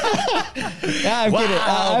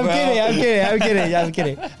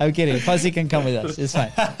kidding. Fonzie can come with us. It's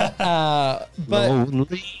fine. But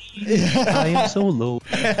I am so low.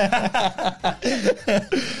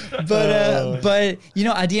 But you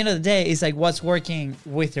know, at the end of the day, it's like what's working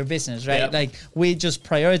with your business, right? Yep. Like we just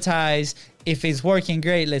prioritize. If it's working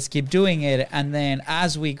great, let's keep doing it. And then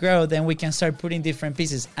as we grow, then we can start putting different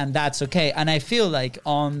pieces, and that's okay. And I feel like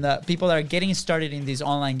on the people that are getting started in this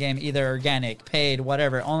online game, either organic, paid,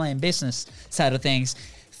 whatever, online business side of things,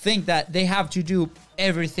 think that they have to do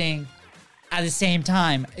everything at the same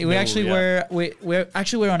time. We're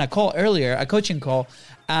on a call earlier, a coaching call,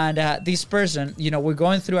 and this person, you know, we're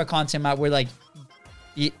going through a content map. We're like,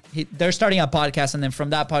 they're starting a podcast, and then from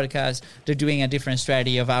that podcast, they're doing a different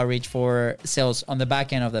strategy of outreach for sales on the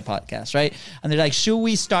back end of the podcast, right? And they're like, should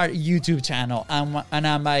we start a YouTube channel? And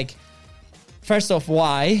I'm like, first off,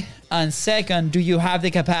 why? And second, do you have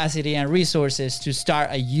the capacity and resources to start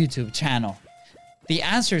a YouTube channel? The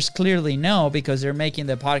answer is clearly no, because they're making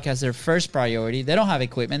the podcast their first priority. They don't have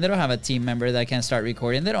equipment. They don't have a team member that can start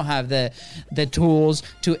recording. They don't have the tools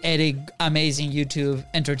to edit amazing YouTube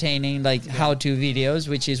entertaining how-to videos,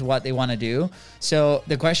 which is what they want to do. So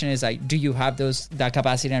the question is like, do you have that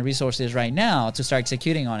capacity and resources right now to start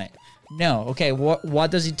executing on it? No. Okay, what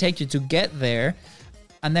does it take you to get there?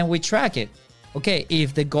 And then we track it. Okay,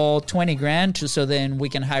 if the goal 20 grand, so then we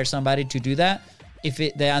can hire somebody to do that. If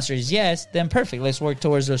the answer is yes, then perfect. Let's work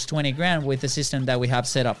towards those 20 grand with the system that we have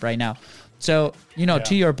set up right now. So, you know,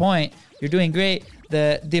 to your point, you're doing great.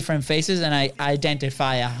 The different phases, and I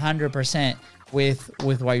identify 100% with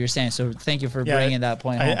what you're saying. So thank you for bringing that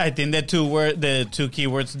point home. I think the two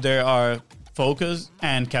keywords there are focus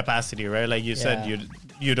and capacity, right? Like you said,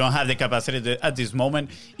 you don't have the capacity at this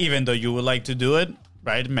moment, even though you would like to do it,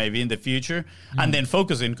 right? Maybe in the future. And then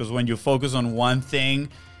focusing, because when you focus on one thing,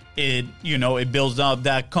 it builds up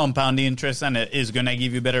that compound interest, and it is going to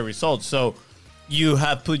give you better results. So you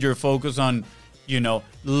have put your focus on,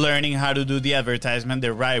 learning how to do the advertisement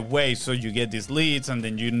the right way, so you get these leads, and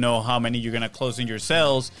then you know how many you're going to close in your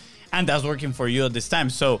sales, and that's working for you at this time.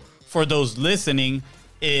 So for those listening,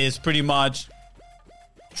 is pretty much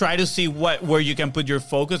try to see where you can put your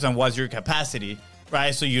focus and what's your capacity,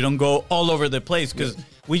 right? So you don't go all over the place, because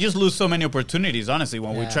we just lose so many opportunities, honestly,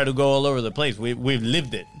 when we try to go all over the place. We've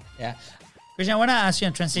lived it. Yeah. Christian, I want to ask you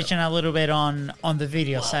and transition a little bit on the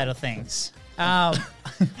video side of things.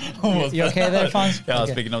 You okay there, Fons? Yeah, I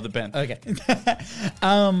was picking up the pen. Okay.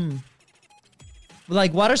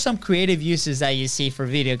 What are some creative uses that you see for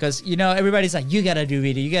video? Because, everybody's like, you got to do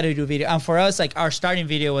video. And for us, our starting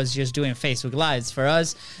video was just doing Facebook Lives. For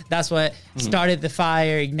us, that's what started the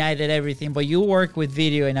fire, ignited everything. But you work with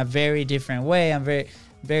video in a very different way, and very,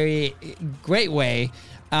 very great way.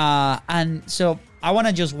 And so I want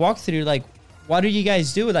to just walk through, what do you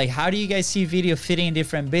guys do? How do you guys see video fitting in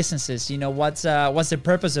different businesses? What's the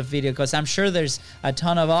purpose of video? Because I'm sure there's a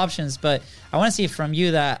ton of options, but I want to see from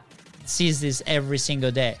you that sees this every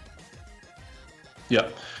single day.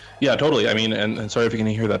 Yeah, totally. I mean, and sorry if you can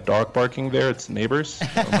hear that dog barking there. It's neighbors.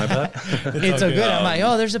 Oh, my bad. It's so good. I'm like,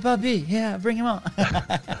 oh, there's a puppy. Yeah, bring him out.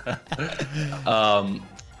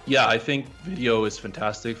 Yeah, I think video is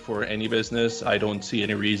fantastic for any business. I don't see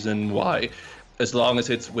any reason why, as long as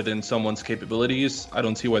it's within someone's capabilities, I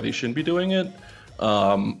don't see why they shouldn't be doing it.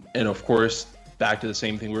 And of course, back to the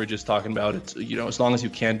same thing we were just talking about. It's, as long as you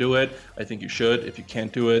can do it, I think you should. If you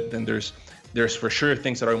can't do it, then there's for sure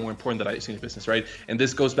things that are more important that I see in the business, right? And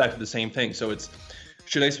this goes back to the same thing. So it's,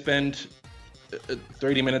 should I spend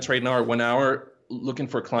 30 minutes right now or 1 hour looking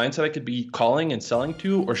for clients that I could be calling and selling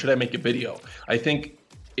to, or should I make a video? I think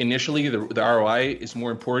initially the ROI is more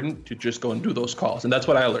important to just go and do those calls. And that's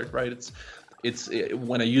what I learned, right? It's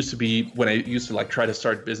when I used to try to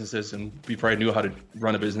start businesses, and before I knew how to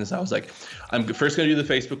run a business, I was like, I'm first going to do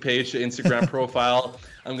the Facebook page, the Instagram profile.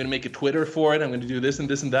 I'm going to make a Twitter for it. I'm going to do this and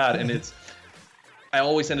this and that. And I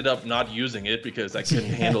always ended up not using it because I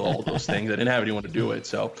couldn't handle all those things. I didn't have anyone to do it.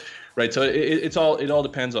 So, right. So it all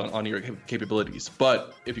depends on your capabilities.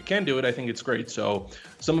 But if you can do it, I think it's great. So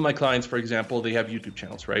some of my clients, for example, they have YouTube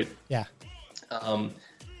channels, right? Yeah.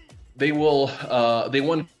 They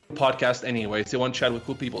want podcast anyways. They want to chat with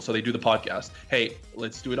cool people, so they do the podcast. Hey,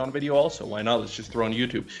 let's do it on video also. Why not? Let's just throw on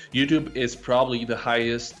YouTube. YouTube is probably the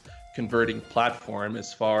highest converting platform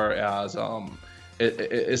as far as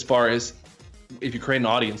if you create an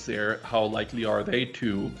audience there, how likely are they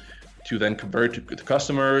to then convert to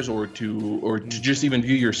customers or to just even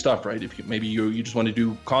view your stuff, right? If maybe you just want to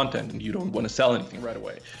do content and you don't want to sell anything right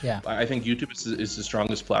away. Yeah, I think YouTube is the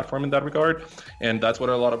strongest platform in that regard, and that's what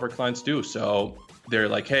a lot of our clients do. So they're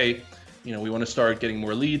like, hey, we want to start getting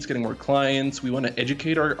more leads, getting more clients. We want to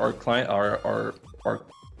educate our client, our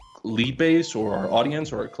lead base or our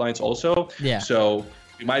audience or our clients also. Yeah. So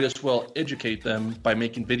we might as well educate them by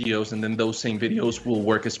making videos, and then those same videos will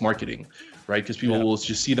work as marketing, right? Because people will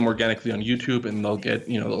just see them organically on YouTube, and they'll get,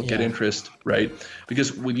 get interest, right?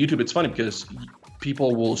 Because with YouTube, it's funny because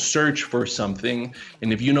people will search for something,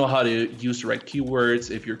 and if you know how to use the right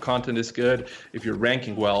keywords, if your content is good, if you're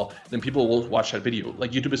ranking well, then people will watch that video.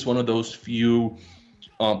 Like YouTube is one of those few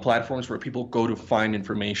platforms where people go to find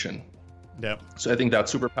information. Yeah. So I think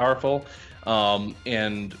that's super powerful.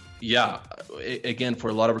 And yeah, again, for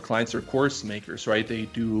a lot of our clients, they're course makers, right? They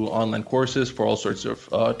do online courses for all sorts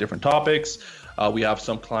of different topics. We have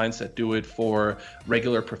some clients that do it for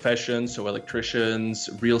regular professions, so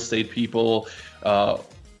electricians, real estate people, all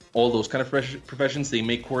those kind of professions. They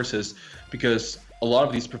make courses because a lot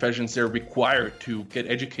of these professions, they're required to get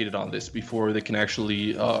educated on this before they can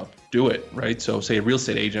actually do it, right? So say a real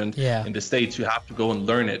estate agent in the States, you have to go and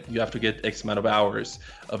learn it. You have to get X amount of hours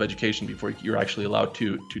of education before you're actually allowed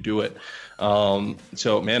to do it.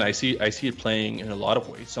 So man, I see it playing in a lot of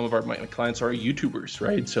ways. Some of my clients are YouTubers,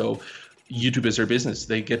 right? So YouTube is their business.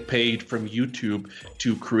 They get paid from YouTube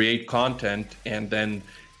to create content and then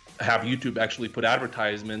have YouTube actually put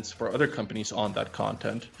advertisements for other companies on that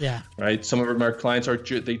content. Yeah. Right. Some of our clients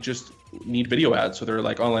they just need video ads. So they're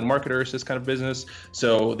like online marketers, this kind of business.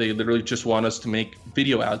 So they literally just want us to make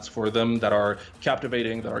video ads for them that are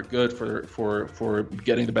captivating, that are good for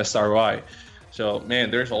getting the best ROI. So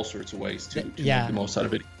man, there's all sorts of ways to make the most out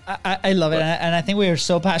of it. I love it, and I think we are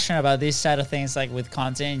so passionate about this side of things, like with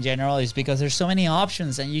content in general, is because there's so many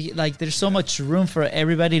options, and there's so much room for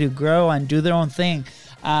everybody to grow and do their own thing,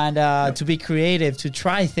 and to be creative, to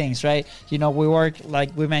try things, right? We work,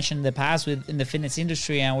 like we mentioned in the past, in the fitness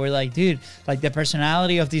industry, and we're like, dude, like the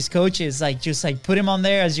personality of these coaches, like just like put him on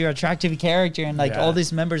there as your attractive character, and like all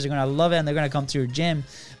these members are gonna love it, and they're gonna come to your gym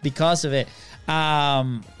because of it.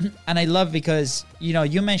 And I love because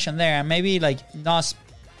you mentioned there, and maybe like not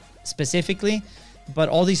specifically, but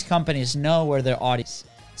all these companies know where their audience.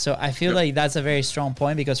 So I feel like that's a very strong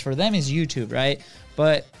point, because for them is YouTube, right?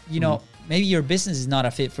 But maybe your business is not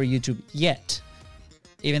a fit for YouTube yet,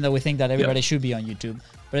 even though we think that everybody should be on YouTube.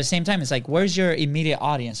 But at the same time, it's like, where's your immediate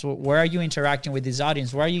audience? Where are you interacting with this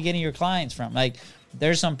audience? Where are you getting your clients from? Like,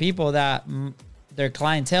 there's some people that their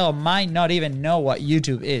clientele might not even know what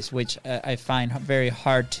YouTube is, which I find very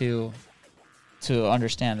hard to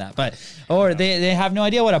understand that. But or they have no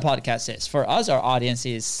idea what a podcast is. For us, our audience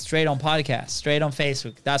is straight on podcast, straight on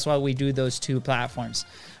Facebook. That's why we do those two platforms.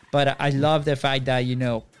 But I love the fact that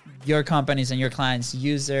your companies and your clients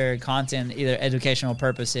use their content, either educational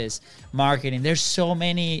purposes, marketing. There's so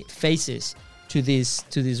many faces to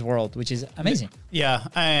this world, which is amazing. Yeah,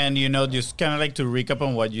 and just kind of like to recap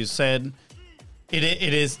on what you said, it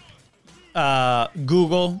is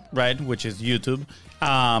Google, right, which is YouTube.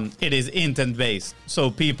 It is intent based, so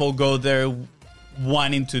people go there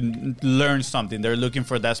wanting to learn something. They're looking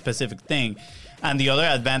for that specific thing. And the other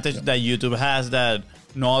advantage that YouTube has that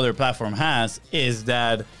no other platform has is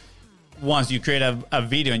that once you create a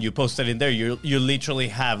video and you post it in there, you literally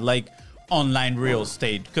have like online real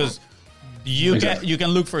estate, because you can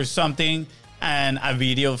look for something and a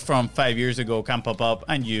video from 5 years ago can pop up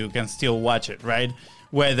and you can still watch it, right?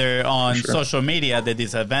 Whether on social media, the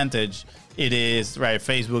disadvantage it is, right,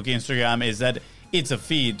 Facebook, Instagram, is that it's a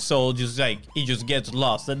feed, so it just gets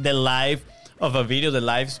lost. The life of a video, the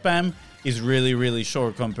lifespan is really, really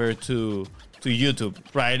short compared to YouTube,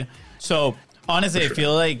 right? So honestly, I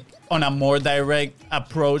feel like on a more direct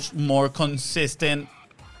approach, more consistent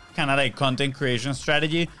kind of like content creation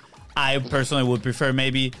strategy, I personally would prefer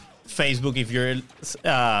maybe Facebook if you're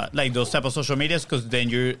like those type of social medias, because then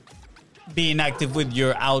you're being active with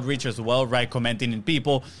your outreach as well, right? Commenting in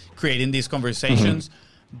people, creating these conversations.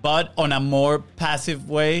 But on a more passive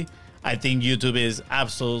way, I think YouTube is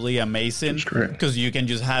absolutely amazing, because you can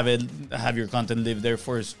just have your content live there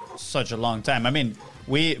for such a long time. I mean,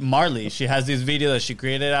 Marley, she has this video that she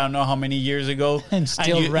created, I don't know how many years ago. And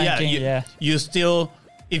still ranking, You still,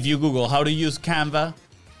 if you Google how to use Canva,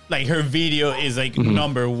 like her video is like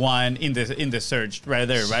number one in the search right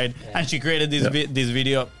there, right? Yeah. And she created this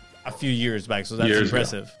video a few years back, so that's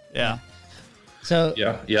impressive. Yeah. So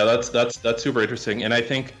that's super interesting, and I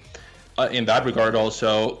think in that regard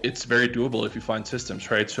also it's very doable if you find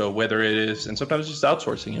systems, right? So whether it is, and sometimes it's just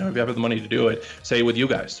outsourcing, if you have the money to do it, say with you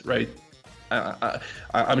guys, right?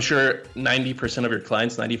 I'm sure 90% of your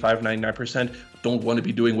clients, 95, 99%, don't want to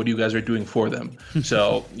be doing what you guys are doing for them.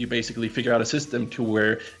 So you basically figure out a system to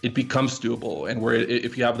where it becomes doable, and where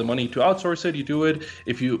if you have the money to outsource it, you do it.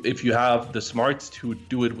 If you have the smarts to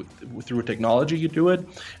do it through technology, you do it.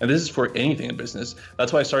 And this is for anything in business.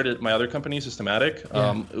 That's why I started my other company, Systematic.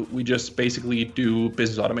 We just basically do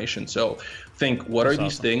business automation. So think, what are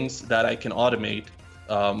these things that I can automate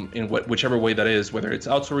in whichever way that is, whether it's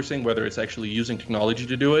outsourcing, whether it's actually using technology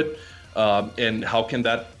to do it, and how can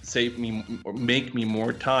that save me or make me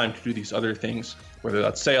more time to do these other things, whether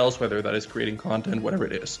that's sales, whether that is creating content, whatever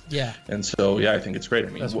it is. Yeah. And so, I think it's great. I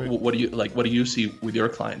mean, what do you like? What do you see with your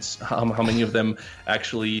clients? How many of them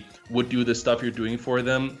actually would do the stuff you're doing for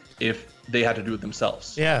them if they had to do it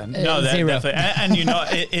themselves? Yeah, no, definitely. And you know,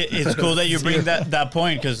 it's cool that you bring that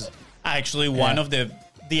point, because actually one of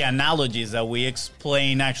the analogies that we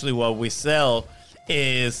explain actually what we sell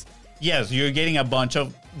is, yes, you're getting a bunch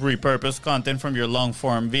of repurposed content from your long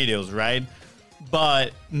form videos, right?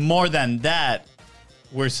 But more than that,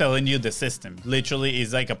 we're selling you the system. Literally,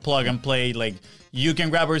 it's like a plug and play. Like, you can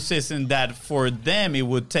grab our system that for them, it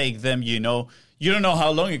would take them, you know, you don't know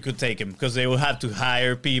how long it could take them, because they would have to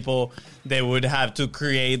hire people. They would have to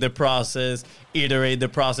create the process, iterate the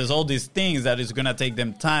process, all these things that is going to take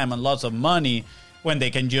them time and lots of money, when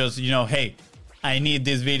they can just, you know, hey, I need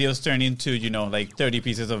these videos turned into, you know, like 30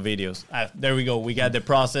 pieces of videos. There we go. We got the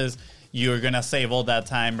process. You're going to save all that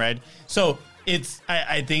time, right? So it's,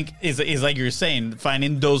 I think, is like you're saying,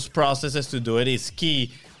 finding those processes to do it is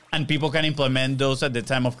key. And people can implement those at the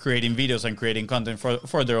time of creating videos and creating content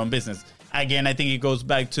for their own business. Again, I think it goes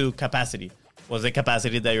back to capacity. What's the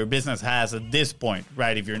capacity that your business has at this point,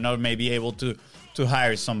 right? If you're not maybe able to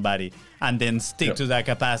hire somebody, and then stick to that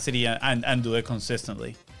capacity and do it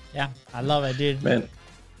consistently. Yeah, I love it, dude. Man,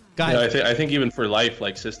 guys, I think even for life,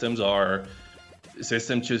 like systems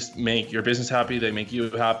just make your business happy. They make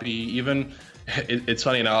you happy. Even it's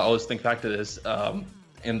funny, and I always think back to this.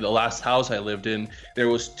 In the last house I lived in, there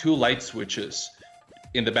was 2 light switches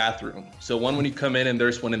in the bathroom. So one when you come in, and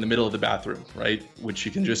there's one in the middle of the bathroom, right? Which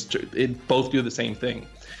you can both do the same thing.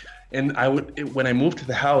 And when I moved to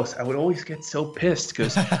the house, I would always get so pissed,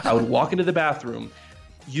 because I would walk into the bathroom,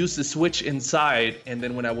 use the switch inside, and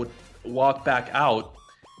then when I would walk back out,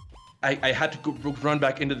 I had to run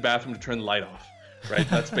back into the bathroom to turn the light off, right?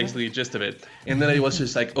 That's basically the gist of it. And then I was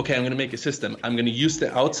just like, okay, I'm going to make a system. I'm going to use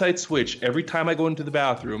the outside switch every time I go into the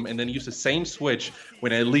bathroom, and then use the same switch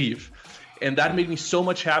when I leave. And that made me so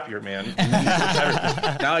much happier, man.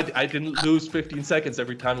 Now I didn't lose 15 seconds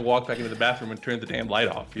every time I walk back into the bathroom and turn the damn light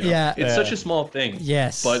off. You know? Yeah, it's such a small thing.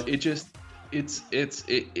 Yes, but it just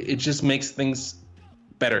makes things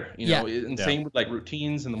better. You know, and same with like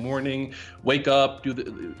routines in the morning. Wake up,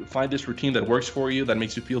 find this routine that works for you, that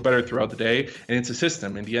makes you feel better throughout the day. And it's a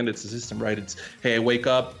system. In the end, it's a system, right? It's, hey, I wake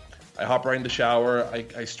up, I hop right in the shower,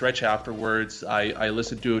 I stretch afterwards, I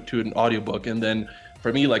listen to an audiobook, and then.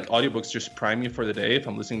 For me, like, audiobooks just prime me for the day. If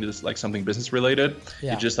I'm listening to this, like something business related,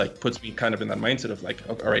 it just like puts me kind of in that mindset of like,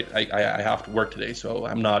 okay, all right, I have to work today, so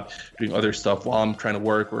I'm not doing other stuff while I'm trying to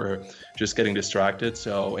work or just getting distracted.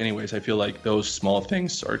 So, anyways, I feel like those small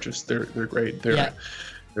things are just they're great. They're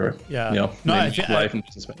you know, make life and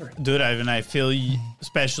business better. Dude, Ivan, I feel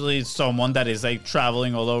especially someone that is like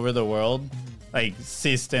traveling all over the world, like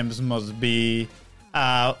systems must be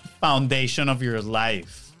a foundation of your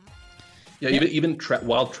life. Yeah, even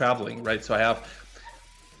while traveling, right? So I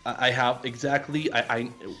have exactly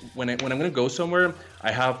when I'm going to go somewhere,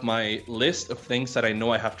 I have my list of things that I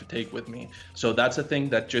know I have to take with me. So that's a thing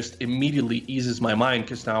that just immediately eases my mind,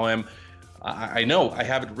 because now I know I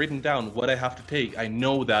have it written down what I have to take. I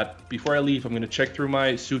know that before I leave, I'm going to check through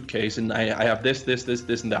my suitcase, and I have this,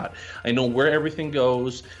 and that. I know where everything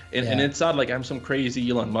goes, and it's not like I'm some crazy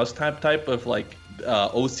Elon Musk type of like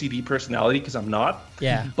OCD personality, because I'm not.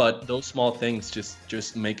 Yeah. But those small things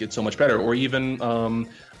just make it so much better. Or even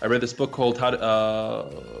I read this book called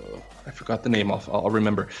I forgot the name. I'll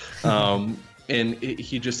remember. And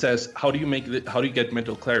he just says, how do you get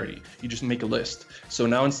mental clarity? You just make a list. So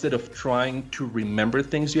now, instead of trying to remember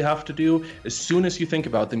things you have to do, as soon as you think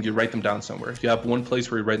about them, you write them down somewhere. If you have one place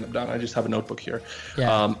where you write them down, I just have a notebook here.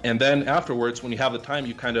 Yeah. And then afterwards, when you have the time,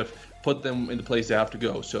 you kind of put them in the place they have to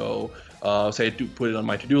go. So say I put it on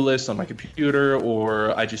my to-do list on my computer,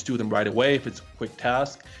 or I just do them right away if it's a quick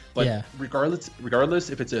task. But regardless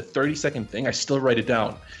if it's a 30-second thing, I still write it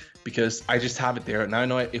down. because I just have it there. And I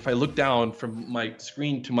know if I look down from my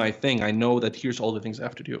screen to my thing, I know that here's all the things I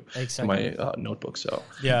have to do in my notebook. So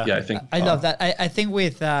I think I love that. I think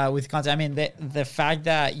with content, I mean, the fact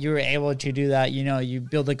that you're able to do that, you know, you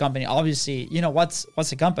build a company, obviously, you know,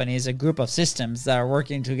 what's a company is a group of systems that are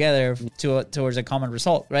working together towards a common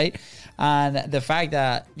result, right? And the fact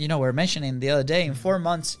that, you know, we're mentioning the other day, in 4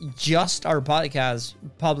 months, just our podcast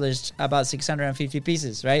published about 650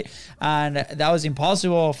 pieces, right? And that was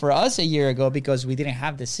impossible for us a year ago because we didn't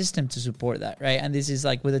have the system to support that, right? And this is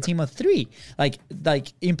like with a team of 3,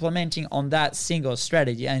 like implementing on that single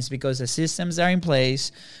strategy. And it's because the systems are in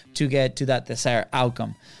place to get to that desired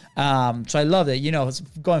outcome. So I love that, you know, it's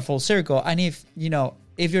going full circle. And if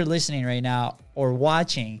you're listening right now or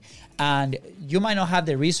watching and you might not have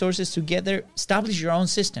the resources to get there, establish your own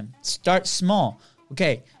system. Start small.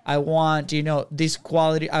 Okay, I want, you know, this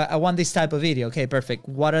quality, I want this type of video. Okay, perfect.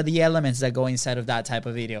 What are the elements that go inside of that type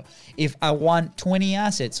of video? If I want 20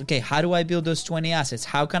 assets, okay, how do I build those 20 assets?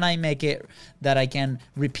 How can I make it that I can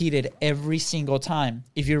repeat it every single time?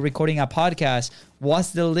 If you're recording a podcast,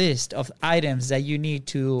 what's the list of items that you need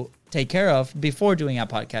to take care of before doing a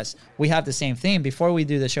podcast? We have the same thing. Before we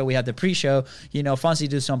do the show, we have the pre-show. You know, Fonzie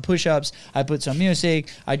do some push-ups. I put some music.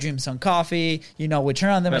 I drink some coffee. You know, we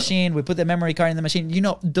turn on the machine. We put the memory card in the machine. You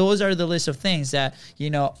know, those are the list of things that, you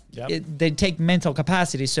know, they take mental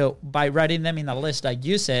capacity. So by writing them in a list, like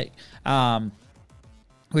you said,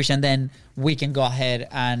 and then we can go ahead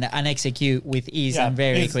and execute with ease and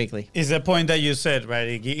very quickly. It's the point that you said, right?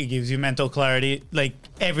 It gives you mental clarity. Like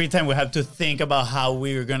every time we have to think about how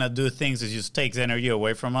we're going to do things, it just takes energy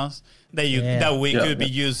away from us that we could be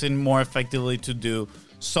using more effectively to do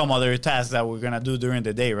some other tasks that we're going to do during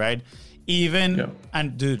the day, right?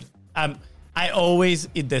 And dude, I always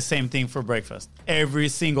eat the same thing for breakfast every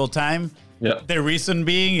single time. Yeah. The reason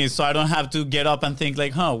being is so I don't have to get up and think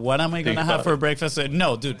like, what am I going to have for breakfast?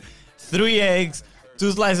 No, dude, 3 eggs,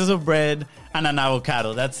 2 slices of bread, and an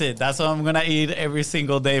avocado. That's it. That's what I'm going to eat every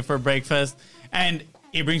single day for breakfast. And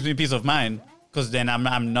it brings me peace of mind because then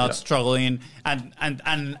I'm not struggling and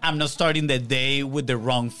I'm not starting the day with the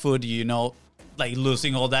wrong food, you know, like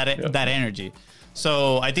losing all that energy.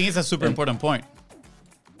 So I think it's a super important point.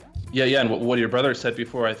 Yeah. And what your brother said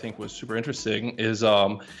before, I think was super interesting is,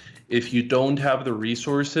 if you don't have the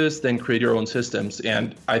resources, then create your own systems.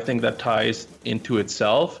 And I think that ties into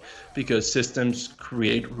itself because systems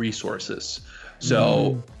create resources.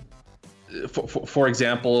 So, for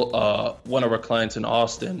example, one of our clients in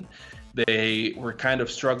Austin, they were kind of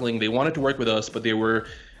struggling. They wanted to work with us, but they were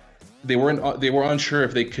unsure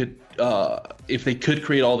if they could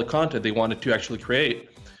create all the content they wanted to actually create.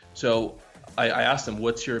 So I asked them,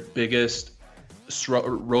 what's your biggest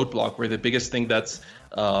roadblock, or the biggest thing that's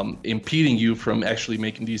impeding you from actually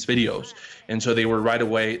making these videos? And so they were right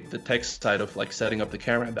away the tech side of like setting up the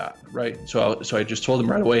camera and that, right? So I just told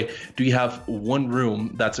them right away, do you have one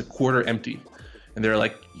room that's a quarter empty? And they're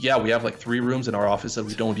like, yeah, we have like 3 rooms in our office that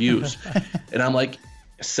we don't use. And I'm like,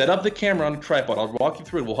 set up the camera on a tripod. I'll walk you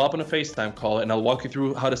through it. We'll hop on a FaceTime call and I'll walk you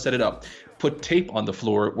through how to set it up. Put tape on the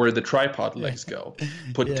floor where the tripod legs go.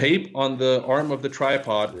 Put tape on the arm of the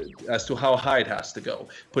tripod as to how high it has to go.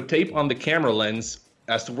 Put tape on the camera lens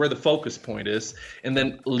as to where the focus point is, and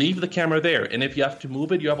then leave the camera there. And if you have to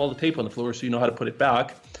move it, you have all the tape on the floor so you know how to put it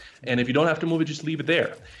back. And if you don't have to move it, just leave it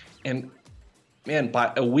there. And man,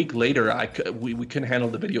 by a week later, we couldn't handle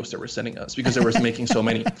the videos they were sending us because they were making so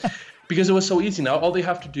many. Because it was so easy. Now all they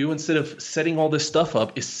have to do instead of setting all this stuff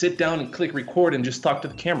up is sit down and click record and just talk to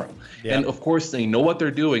the camera. Yeah. And of course, they know what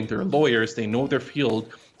they're doing. They're lawyers. They know their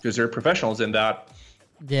field because they're professionals in that.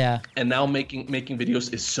 Yeah. And now making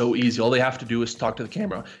videos is so easy. All they have to do is talk to the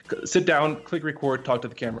camera. Sit down, click record, talk to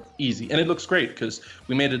the camera. Easy. And it looks great because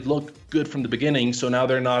we made it look good from the beginning. So now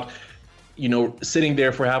they're not, you know, sitting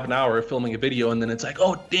there for half an hour filming a video and then it's like,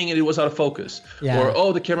 oh, dang it was out of focus. Yeah. Or,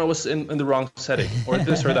 oh, the camera was in the wrong setting or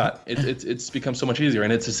this or that. It's become so much easier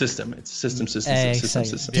and it's a system. It's system.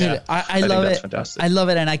 Dude, yeah. I love it. Fantastic. I love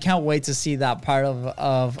it. And I can't wait to see that part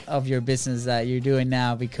of your business that you're doing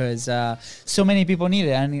now because so many people need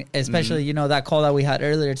it. And especially, you know, that call that we had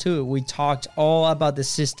earlier too, we talked all about the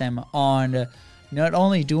system on not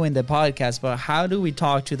only doing the podcast, but how do we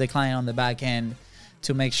talk to the client on the back end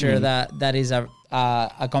to make sure that is a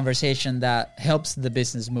conversation that helps the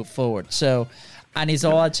business move forward. So, and it's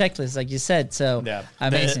all a checklist, like you said. So,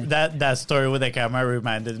 amazing. That story with the camera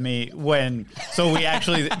reminded me so we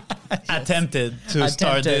actually attempted to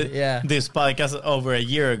start this podcast over a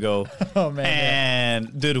year ago. Oh man!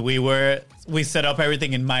 And dude, we set up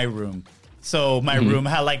everything in my room. So my room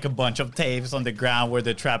had like a bunch of tapes on the ground where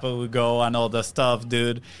the trapper would go and all the stuff,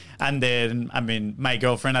 dude. And then, I mean, my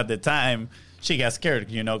girlfriend at the time, she got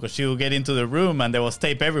scared, you know, because she would get into the room and there was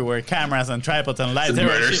tape everywhere, cameras and tripods and lights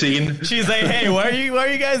everywhere. She's like, "Hey, what are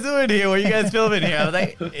you guys doing here? What are you guys filming here?" I was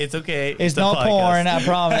like, "It's okay. It's not porn, I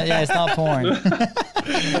promise. Yeah, it's not porn."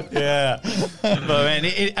 Yeah, but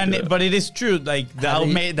man, but it is true. Like that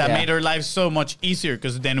made our life so much easier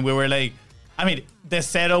because then we were like, I mean, the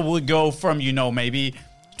setup would go from, you know, maybe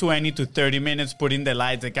 20 to 30 minutes, putting the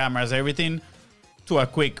lights, the cameras, everything, to a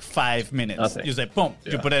quick 5 minutes. Nothing. You say, boom,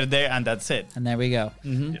 you put it there, and that's it. And there we go.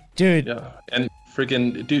 Dude. Yeah, and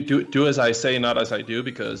freaking do as I say, not as I do,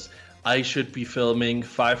 because I should be filming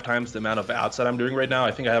 5 times the amount of ads that I'm doing right now.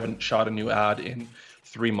 I think I haven't shot a new ad in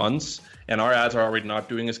 3 months, and our ads are already not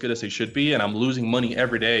doing as good as they should be, and I'm losing money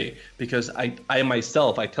every day because I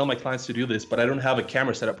myself tell my clients to do this, but I don't have a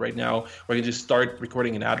camera set up right now where I can just start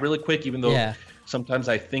recording an ad really quick, even though sometimes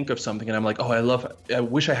I think of something and I'm like, I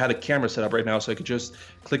wish I had a camera set up right now so I could just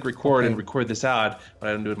click record and record this ad, but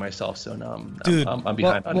I don't do it myself. So now I'm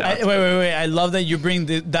behind on that. Wait. I love that you bring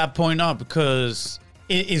that point up because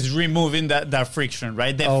it is removing that friction,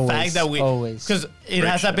 right? The fact that because it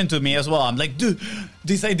has happened to me as well. I'm like, dude,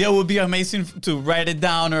 this idea would be amazing to write it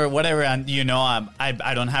down or whatever. And, you know,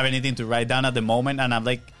 I don't have anything to write down at the moment. And I'm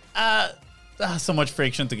like, so much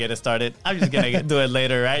friction to get it started. I'm just going to do it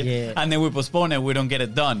later, right? Yeah. And then we postpone it. We don't get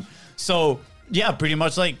it done. So, yeah, pretty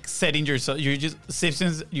much like setting yourself. They're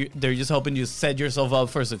just helping you set yourself up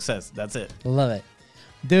for success. That's it. Love it.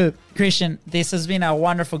 Dude, Christian, this has been a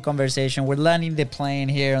wonderful conversation. We're landing the plane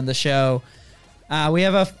here on the show. We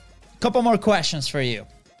have a couple more questions for you.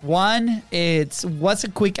 One, it's what's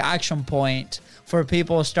a quick action point for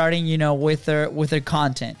people starting, you know, with their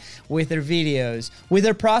content, with their videos, with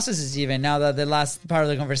their processes even, now that the last part of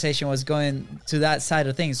the conversation was going to that side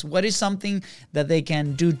of things. What is something that they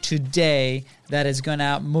can do today that is going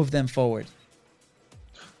to move them forward?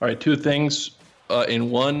 All right, 2 things.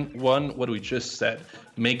 In one, what we just said,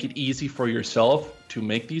 make it easy for yourself to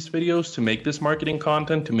make these videos, to make this marketing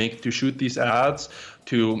content, to shoot these ads,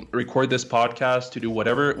 to record this podcast, to do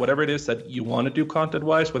whatever it is that you want to do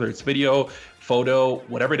content-wise, whether it's video, photo,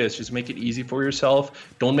 whatever it is, just make it easy for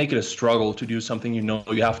yourself. Don't make it a struggle to do something you know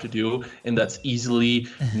you have to do, and that's easily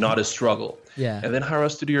not a struggle. Yeah. And then hire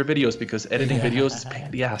us to do your videos, because editing videos is a pain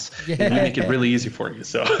in the ass. And we make it really easy for you.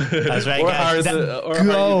 So that's right, guys. That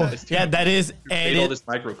is all this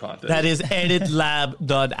micro content. That is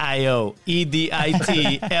editlab.io. EDITLAB.io.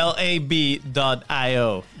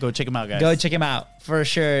 Go check them out, guys. Go check them out for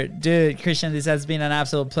sure. Dude, Christian, this has been an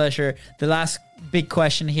absolute pleasure. The last big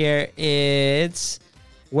question here is,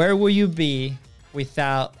 where will you be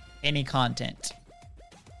without any content?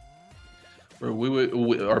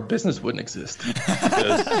 Our business wouldn't exist,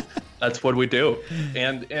 because that's what we do.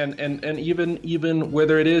 And even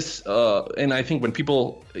whether it is, and I think when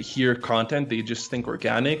people hear content, they just think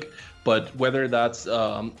organic. But whether that's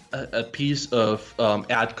a piece of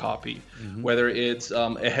ad copy, whether it's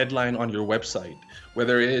a headline on your website,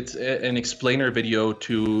 whether it's an explainer video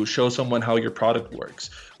to show someone how your product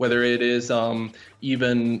works, whether it is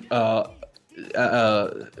even a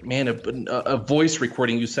voice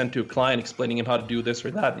recording you sent to a client explaining him how to do this or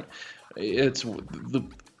that. It's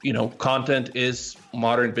content is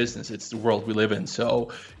modern business. It's the world we live in. So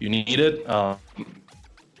you need it.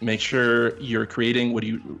 Make sure you're creating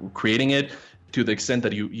it to the extent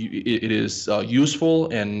that it is useful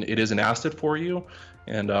and it is an asset for you.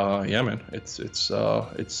 And man, it's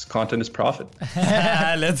content is profit.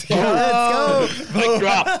 Let's go. Let's go. Mic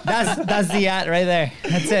drop. That's the ad right there.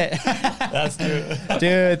 That's it. That's true.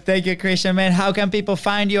 Dude, thank you, Christian, man. How can people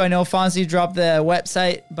find you? I know Fonzie dropped the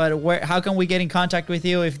website, but how can we get in contact with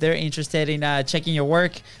you if they're interested in checking your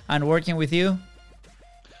work and working with you?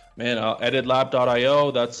 Man,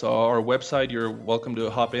 editlab.io, that's our website. You're welcome to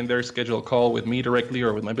hop in there, schedule a call with me directly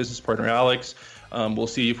or with my business partner, Alex. We'll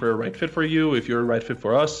see if we're a right fit for you, if you're a right fit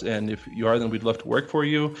for us, and if you are, then we'd love to work for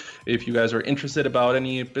you. If you guys are interested about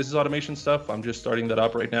any business automation stuff, I'm just starting that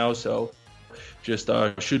up right now, so just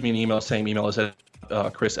shoot me an email, same email as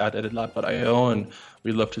Chris@editlab.io, and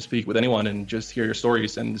we'd love to speak with anyone and just hear your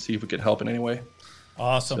stories and see if we can help in any way.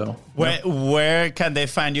 Awesome. So, where can they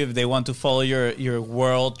find you if they want to follow your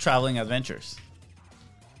world traveling adventures?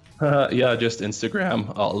 Just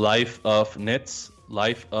Instagram, Life of Nitz,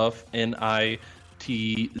 Life of NITZ.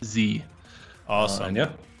 Awesome. And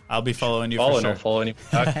I'll be following you for sure. I'll follow you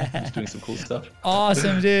back. Just doing some cool stuff.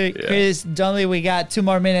 Awesome, dude. Yeah. Chris, Donnelly, we got 2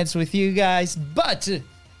 more minutes with you guys, but...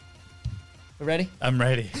 Ready? I'm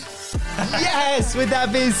ready. Yes, with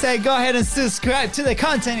that being said, go ahead and subscribe to the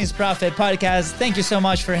Content is Profit podcast. Thank you so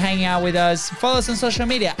much for hanging out with us. Follow us on social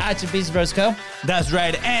media at Beats Bros Co. That's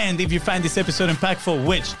right. And if you find this episode impactful,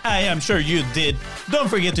 which I am sure you did, don't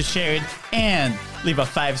forget to share it and leave a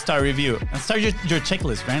 5-star review. And start your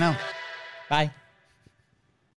checklist right now. Bye.